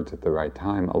right words at the right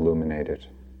time, illuminate it.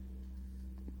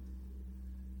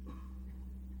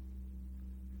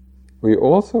 We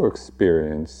also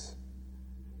experience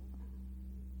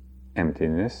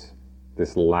emptiness,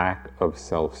 this lack of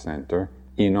self-center,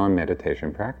 in our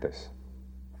meditation practice.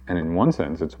 And in one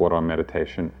sense, it's what our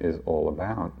meditation is all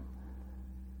about.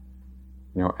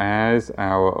 As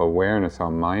our awareness,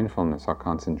 our mindfulness, our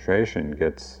concentration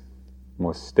gets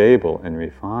more stable and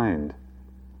refined,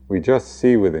 we just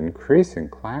see with increasing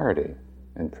clarity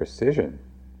and precision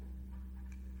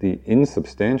the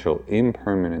insubstantial,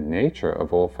 impermanent nature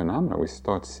of all phenomena. We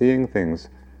start seeing things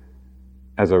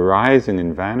as arising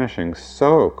and vanishing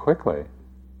so quickly.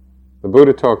 The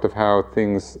Buddha talked of how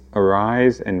things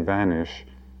arise and vanish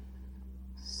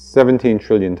 17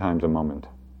 trillion times a moment.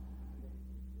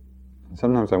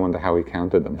 Sometimes I wonder how he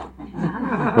counted them.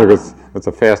 Because it's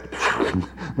a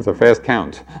fast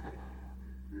count.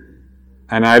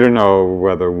 And I don't know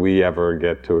whether we ever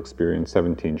get to experience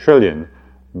 17 trillion,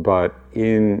 but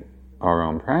in our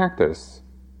own practice,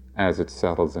 as it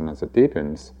settles and as it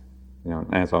deepens,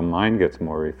 as our mind gets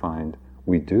more refined,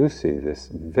 we do see this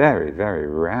very, very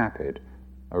rapid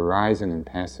arising and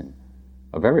passing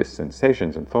of various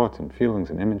sensations and thoughts and feelings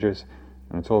and images,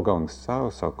 and it's all going so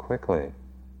quickly.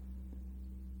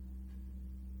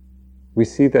 We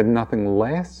see that nothing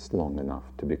lasts long enough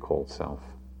to be called self.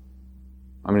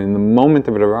 In the moment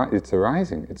of its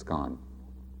arising, it's gone.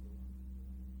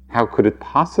 How could it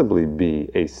possibly be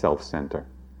a self-center?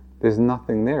 There's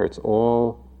nothing there. It's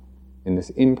all in this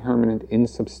impermanent,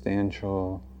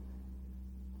 insubstantial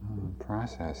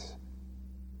process.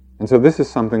 And so this is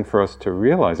something for us to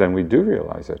realize, and we do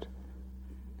realize it.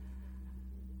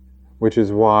 Which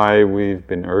is why we've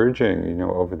been urging,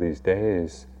 over these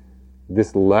days,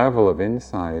 this level of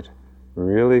insight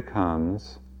really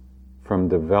comes from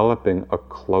developing a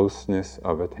closeness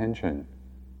of attention.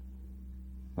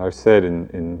 I've said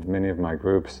in many of my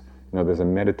groups, there's a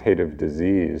meditative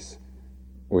disease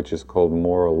which is called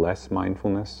more or less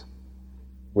mindfulness,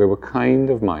 where we're kind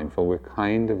of mindful, we're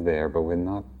kind of there, but we're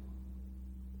not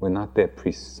there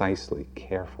precisely,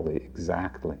 carefully,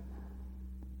 exactly.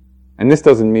 And this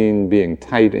doesn't mean being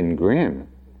tight and grim.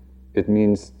 It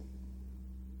means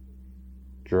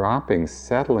dropping,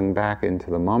 settling back into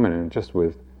the moment, and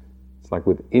it's like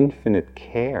with infinite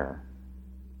care,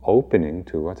 opening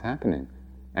to what's happening.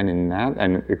 And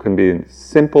it can be as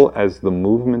simple as the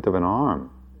movement of an arm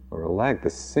or a leg, the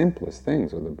simplest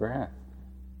things, or the breath.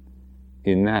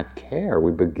 In that care,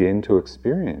 we begin to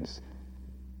experience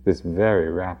this very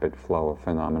rapid flow of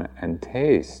phenomena and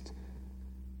taste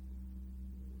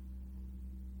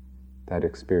that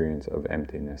experience of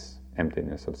emptiness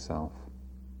of self.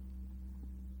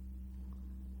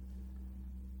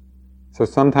 So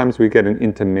sometimes we get an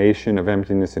intimation of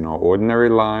emptiness in our ordinary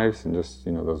lives, and just,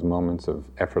 those moments of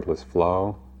effortless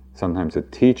flow. Sometimes a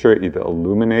teacher either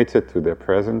illuminates it through their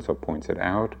presence or points it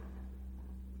out.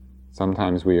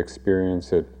 Sometimes we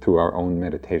experience it through our own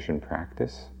meditation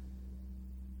practice,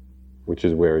 which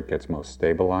is where it gets most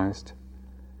stabilized.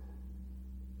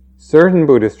 Certain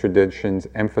Buddhist traditions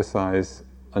emphasize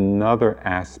another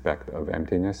aspect of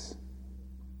emptiness,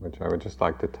 which I would just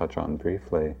like to touch on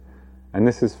briefly. And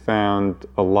this is found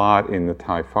a lot in the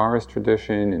Thai forest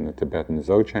tradition, in the Tibetan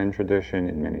Dzogchen tradition,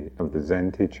 in many of the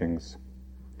Zen teachings.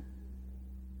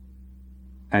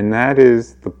 And that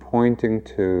is the pointing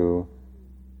to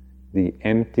the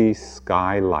empty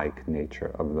sky-like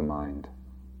nature of the mind.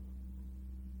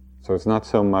 So it's not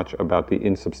so much about the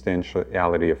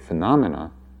insubstantiality of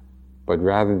phenomena, but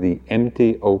rather the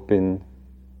empty, open,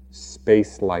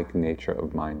 space-like nature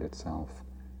of mind itself.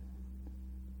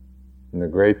 And the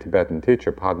great Tibetan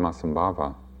teacher,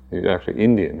 Padmasambhava, he's actually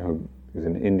Indian, who's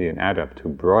an Indian adept who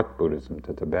brought Buddhism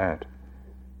to Tibet.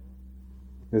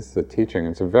 This is a teaching,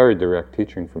 it's a very direct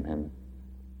teaching from him.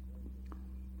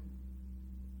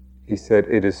 He said,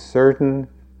 "It is certain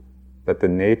that the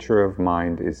nature of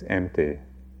mind is empty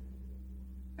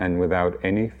and without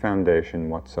any foundation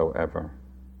whatsoever.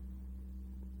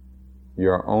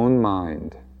 Your own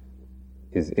mind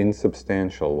is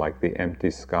insubstantial like the empty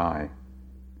sky.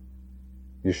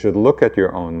 You should look at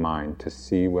your own mind to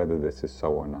see whether this is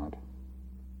so or not."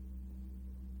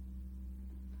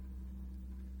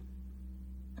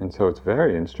 And so it's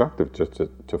very instructive just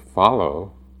to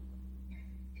follow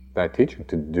that teaching,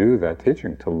 to do that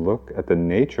teaching, to look at the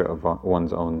nature of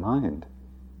one's own mind.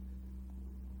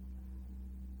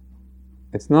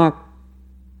 It's not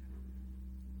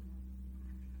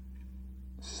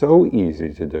so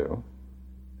easy to do.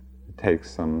 It takes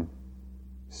some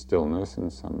stillness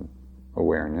and some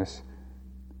awareness.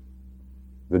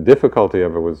 The difficulty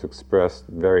of it was expressed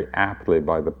very aptly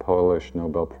by the Polish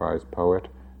Nobel Prize poet,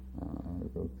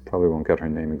 probably won't get her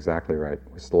name exactly right,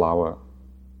 Wisława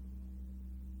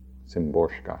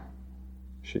Szymborska.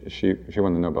 She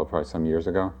won the Nobel Prize some years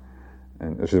ago,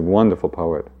 and she's a wonderful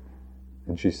poet.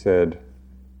 And she said,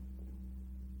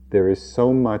 "There is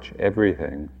so much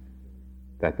everything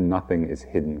that nothing is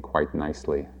hidden quite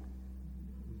nicely."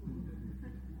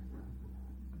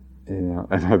 And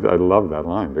I love that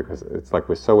line, because it's like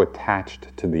we're so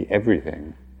attached to the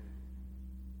everything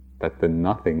that the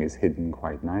nothing is hidden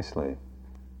quite nicely.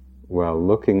 Well,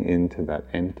 looking into that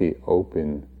empty,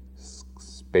 open,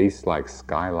 space-like,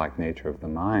 sky-like nature of the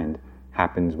mind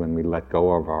happens when we let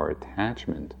go of our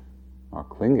attachment, our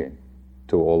clinging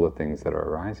to all the things that are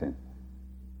arising.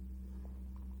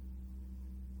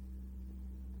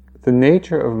 The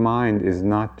nature of mind is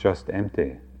not just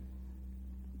empty.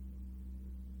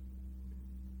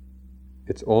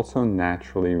 It's also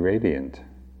naturally radiant.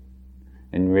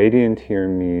 And radiant here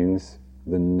means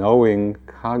the knowing,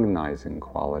 cognizing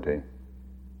quality.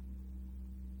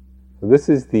 So this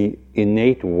is the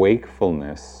innate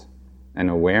wakefulness and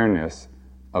awareness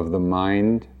of the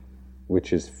mind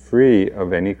which is free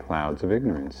of any clouds of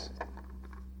ignorance.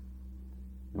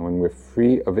 And when we're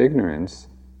free of ignorance,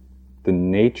 the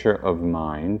nature of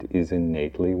mind is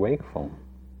innately wakeful.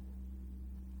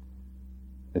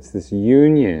 It's this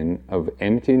union of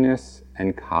emptiness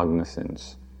and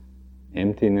cognizance,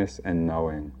 emptiness and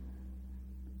knowing.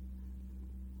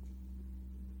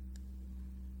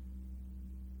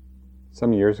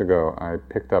 Some years ago, I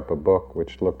picked up a book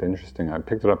which looked interesting. I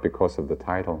picked it up because of the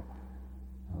title.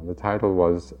 The title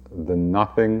was The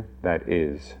Nothing That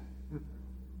Is.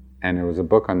 And it was a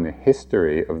book on the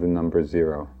history of the number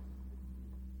 0.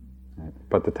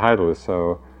 But the title is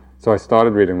so I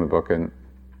started reading the book, and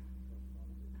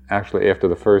actually after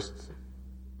the first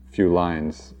few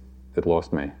lines, it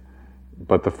lost me.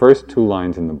 But the first 2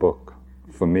 lines in the book,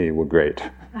 for me, were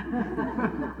great.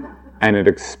 And it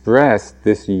expressed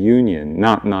this union,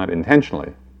 not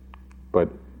intentionally, but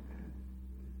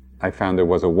I found there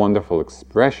was a wonderful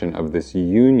expression of this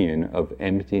union of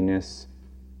emptiness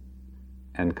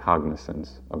and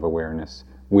cognizance, of awareness,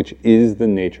 which is the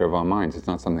nature of our minds. It's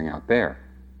not something out there.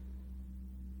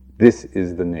 This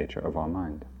is the nature of our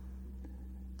mind.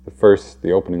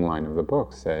 The opening line of the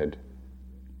book said,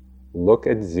 "Look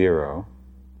at zero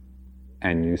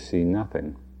and you see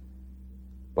nothing,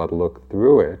 but look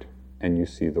through it and you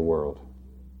see the world."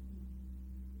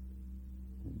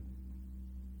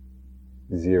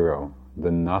 Zero,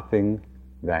 the nothing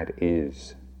that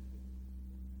is.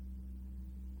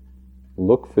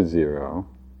 Look for zero,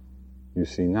 you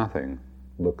see nothing.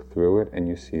 Look through it and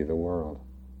you see the world.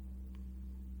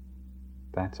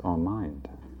 That's our mind.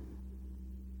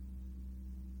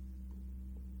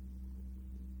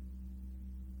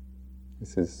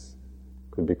 This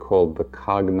could be called the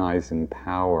cognizing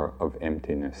power of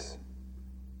emptiness.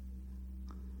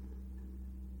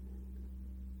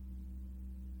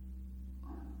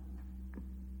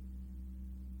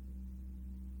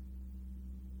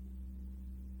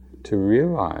 To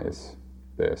realize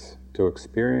this, to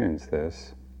experience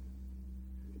this,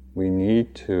 we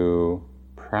need to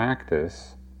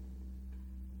practice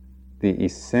the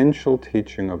essential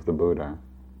teaching of the Buddha,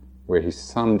 where he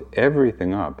summed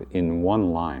everything up in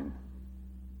one line.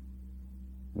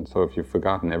 And so if you've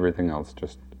forgotten everything else,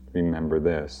 just remember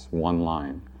this, one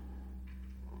line.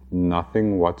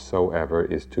 Nothing whatsoever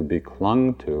is to be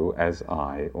clung to as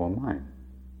I or mine.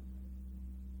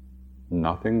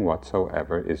 Nothing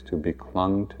whatsoever is to be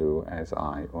clung to as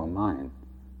I or mine.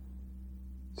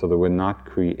 So that we're not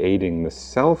creating the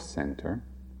self-center,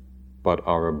 but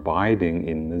are abiding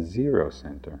in the zero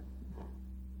center.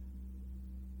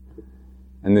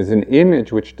 And there's an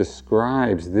image which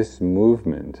describes this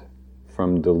movement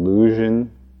from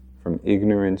delusion, from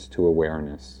ignorance to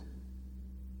awareness,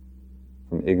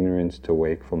 from ignorance to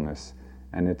wakefulness.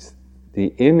 And it's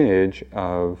the image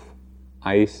of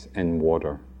ice and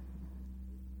water.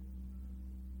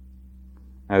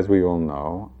 As we all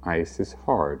know, ice is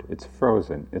hard, it's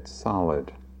frozen, it's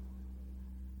solid.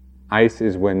 Ice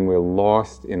is when we're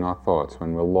lost in our thoughts,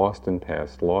 when we're lost in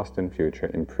past, lost in future,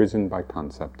 imprisoned by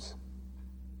concepts.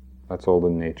 That's all the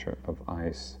nature of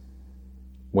ice.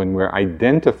 When we're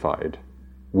identified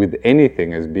with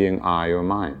anything as being I or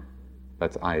mine,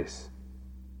 that's ice.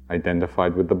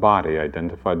 Identified with the body,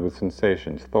 identified with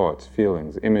sensations, thoughts,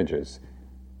 feelings, images,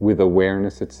 with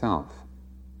awareness itself.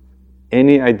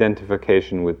 Any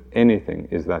identification with anything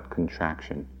is that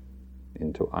contraction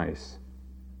into ice.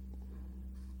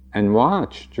 And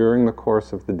watch during the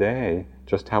course of the day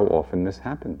just how often this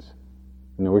happens.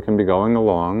 We can be going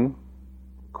along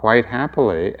quite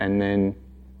happily, and then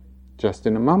just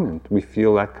in a moment we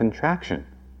feel that contraction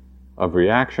of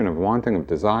reaction, of wanting, of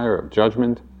desire, of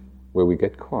judgment, where we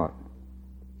get caught.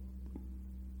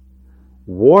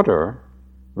 Water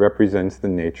represents the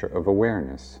nature of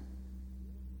awareness.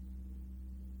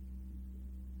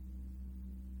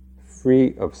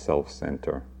 Free of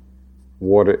self-center.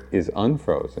 Water is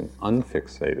unfrozen,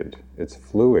 unfixated. It's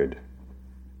fluid.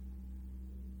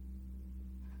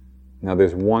 Now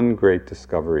there's one great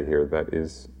discovery here that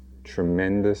is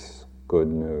tremendous good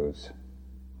news.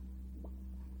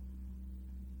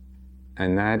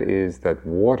 And that is that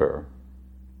water,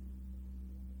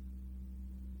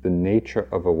 the nature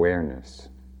of awareness,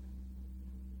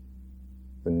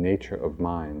 the nature of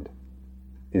mind,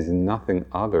 is nothing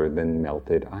other than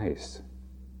melted ice.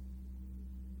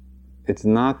 It's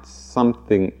not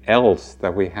something else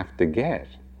that we have to get.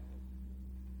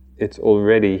 It's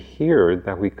already here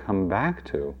that we come back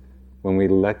to when we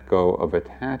let go of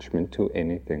attachment to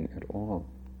anything at all.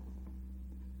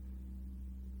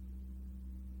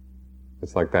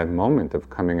 It's like that moment of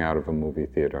coming out of a movie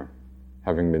theater,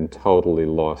 having been totally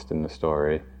lost in the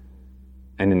story,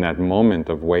 and in that moment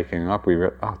of waking up, we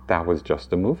realize, oh, that was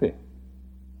just a movie.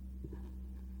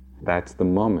 That's the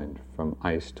moment from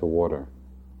ice to water.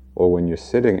 Or when you're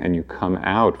sitting and you come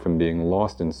out from being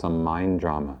lost in some mind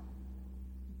drama,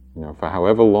 for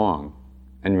however long,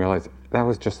 and you realize that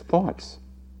was just thoughts.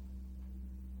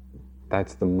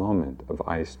 That's the moment of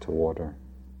ice to water.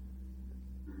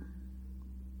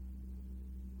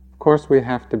 Of course, we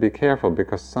have to be careful,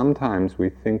 because sometimes we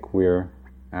think we're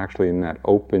actually in that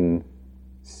open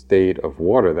state of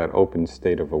water, that open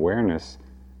state of awareness,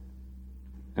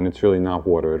 and it's really not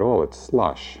water at all, it's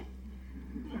slush.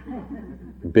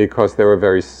 Because there are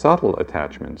very subtle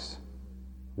attachments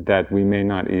that we may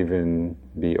not even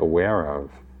be aware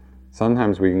of.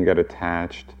 Sometimes we can get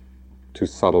attached to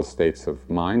subtle states of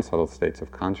mind, subtle states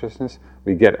of consciousness,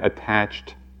 we get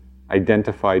attached,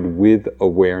 identified with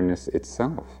awareness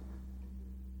itself.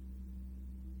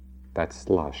 That's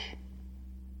slush.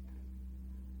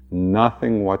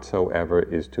 Nothing whatsoever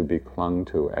is to be clung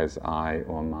to as I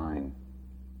or mine,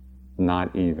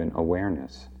 not even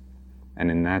awareness.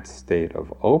 And in that state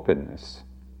of openness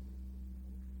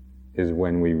is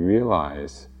when we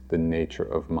realize the nature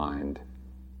of mind,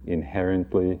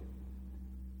 inherently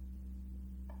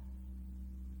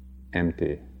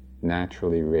empty,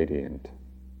 naturally radiant,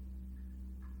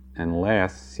 and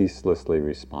last, ceaselessly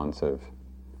responsive.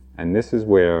 And this is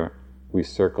where we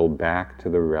circle back to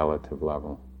the relative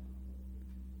level,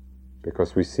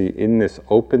 because we see in this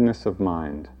openness of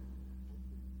mind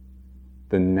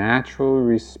the natural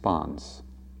response,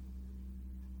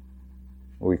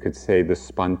 we could say the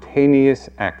spontaneous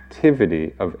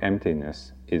activity of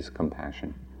emptiness is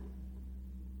compassion.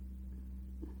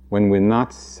 When we're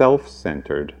not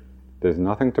self-centered, there's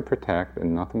nothing to protect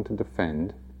and nothing to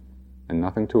defend and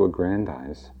nothing to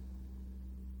aggrandize.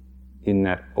 In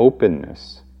that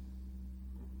openness,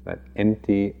 that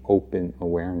empty, open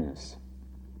awareness,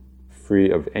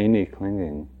 free of any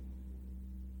clinging,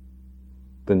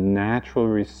 the natural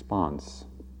response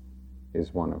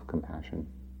is one of compassion.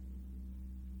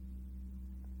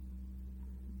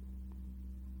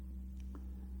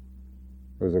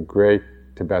 There was a great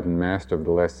Tibetan master of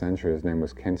the last century, his name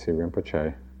was Khyentse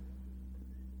Rinpoche.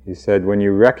 He said, when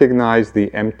you recognize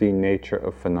the empty nature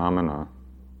of phenomena,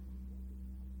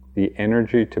 the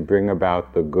energy to bring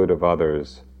about the good of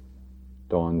others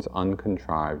dawns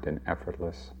uncontrived and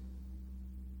effortless.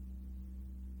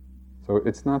 So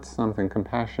it's not something,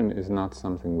 compassion is not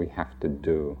something we have to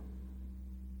do.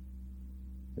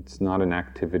 It's not an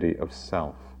activity of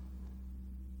self.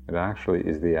 It actually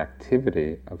is the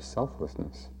activity of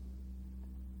selflessness.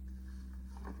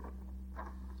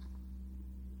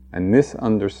 And this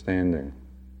understanding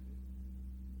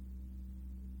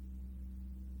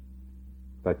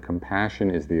that compassion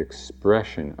is the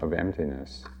expression of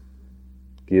emptiness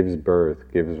gives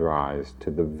birth, gives rise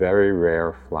to the very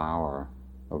rare flower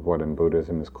of what in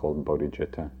Buddhism is called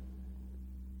bodhicitta.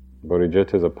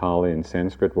 Bodhicitta is a Pali and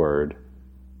Sanskrit word,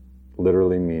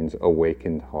 literally means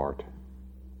awakened heart.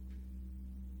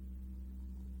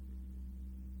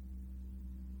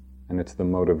 And it's the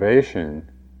motivation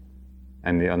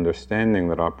and the understanding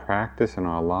that our practice in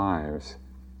our lives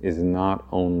is not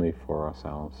only for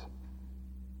ourselves.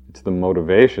 It's the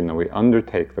motivation that we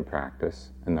undertake the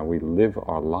practice and that we live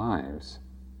our lives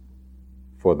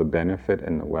for the benefit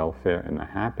and the welfare and the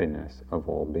happiness of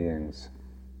all beings.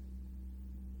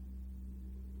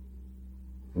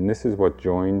 And this is what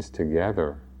joins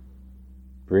together,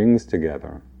 brings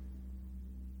together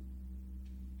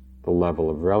the level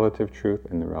of relative truth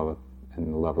and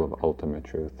the level of ultimate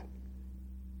truth.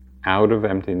 Out of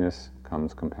emptiness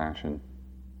comes compassion.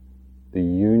 The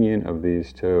union of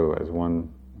these two, as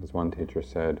one teacher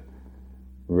said,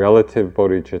 relative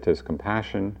bodhicitta is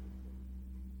compassion,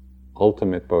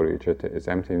 ultimate bodhicitta is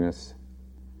emptiness.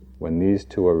 When these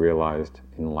two are realized,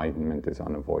 enlightenment is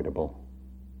unavoidable.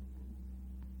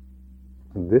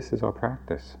 And this is our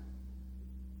practice.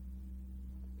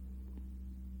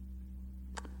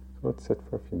 So let's sit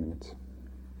for a few minutes.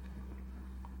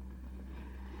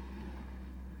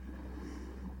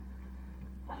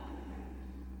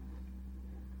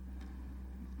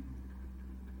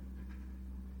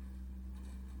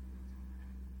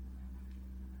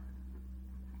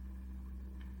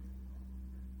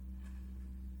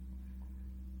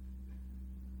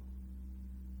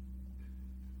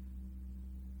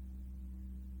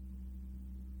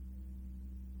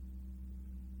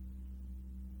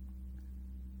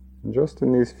 Just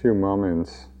in these few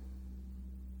moments,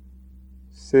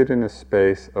 sit in a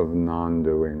space of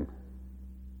non-doing.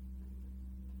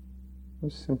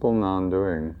 Just simple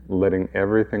non-doing, letting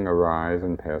everything arise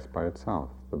and pass by itself.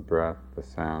 The breath, the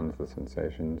sounds, the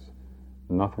sensations,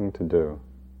 nothing to do.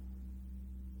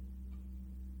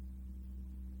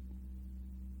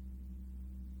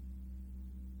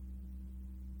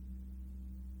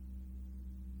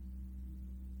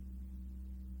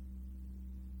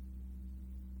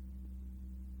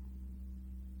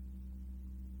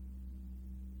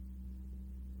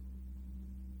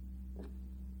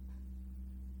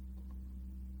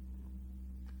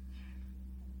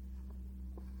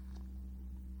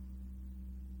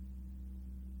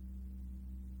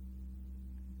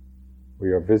 We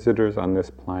are visitors on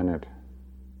this planet.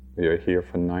 We are here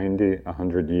for 90,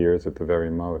 100 years at the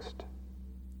very most.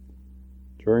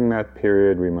 During that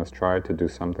period, we must try to do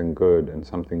something good and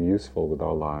something useful with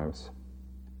our lives.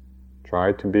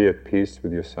 Try to be at peace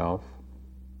with yourself.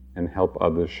 and help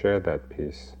others share that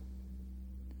peace.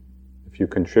 If you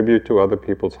contribute to other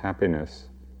people's happiness,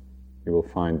 you will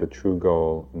find the true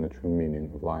goal and the true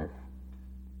meaning of life.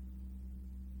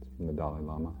 It's from the Dalai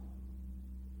Lama.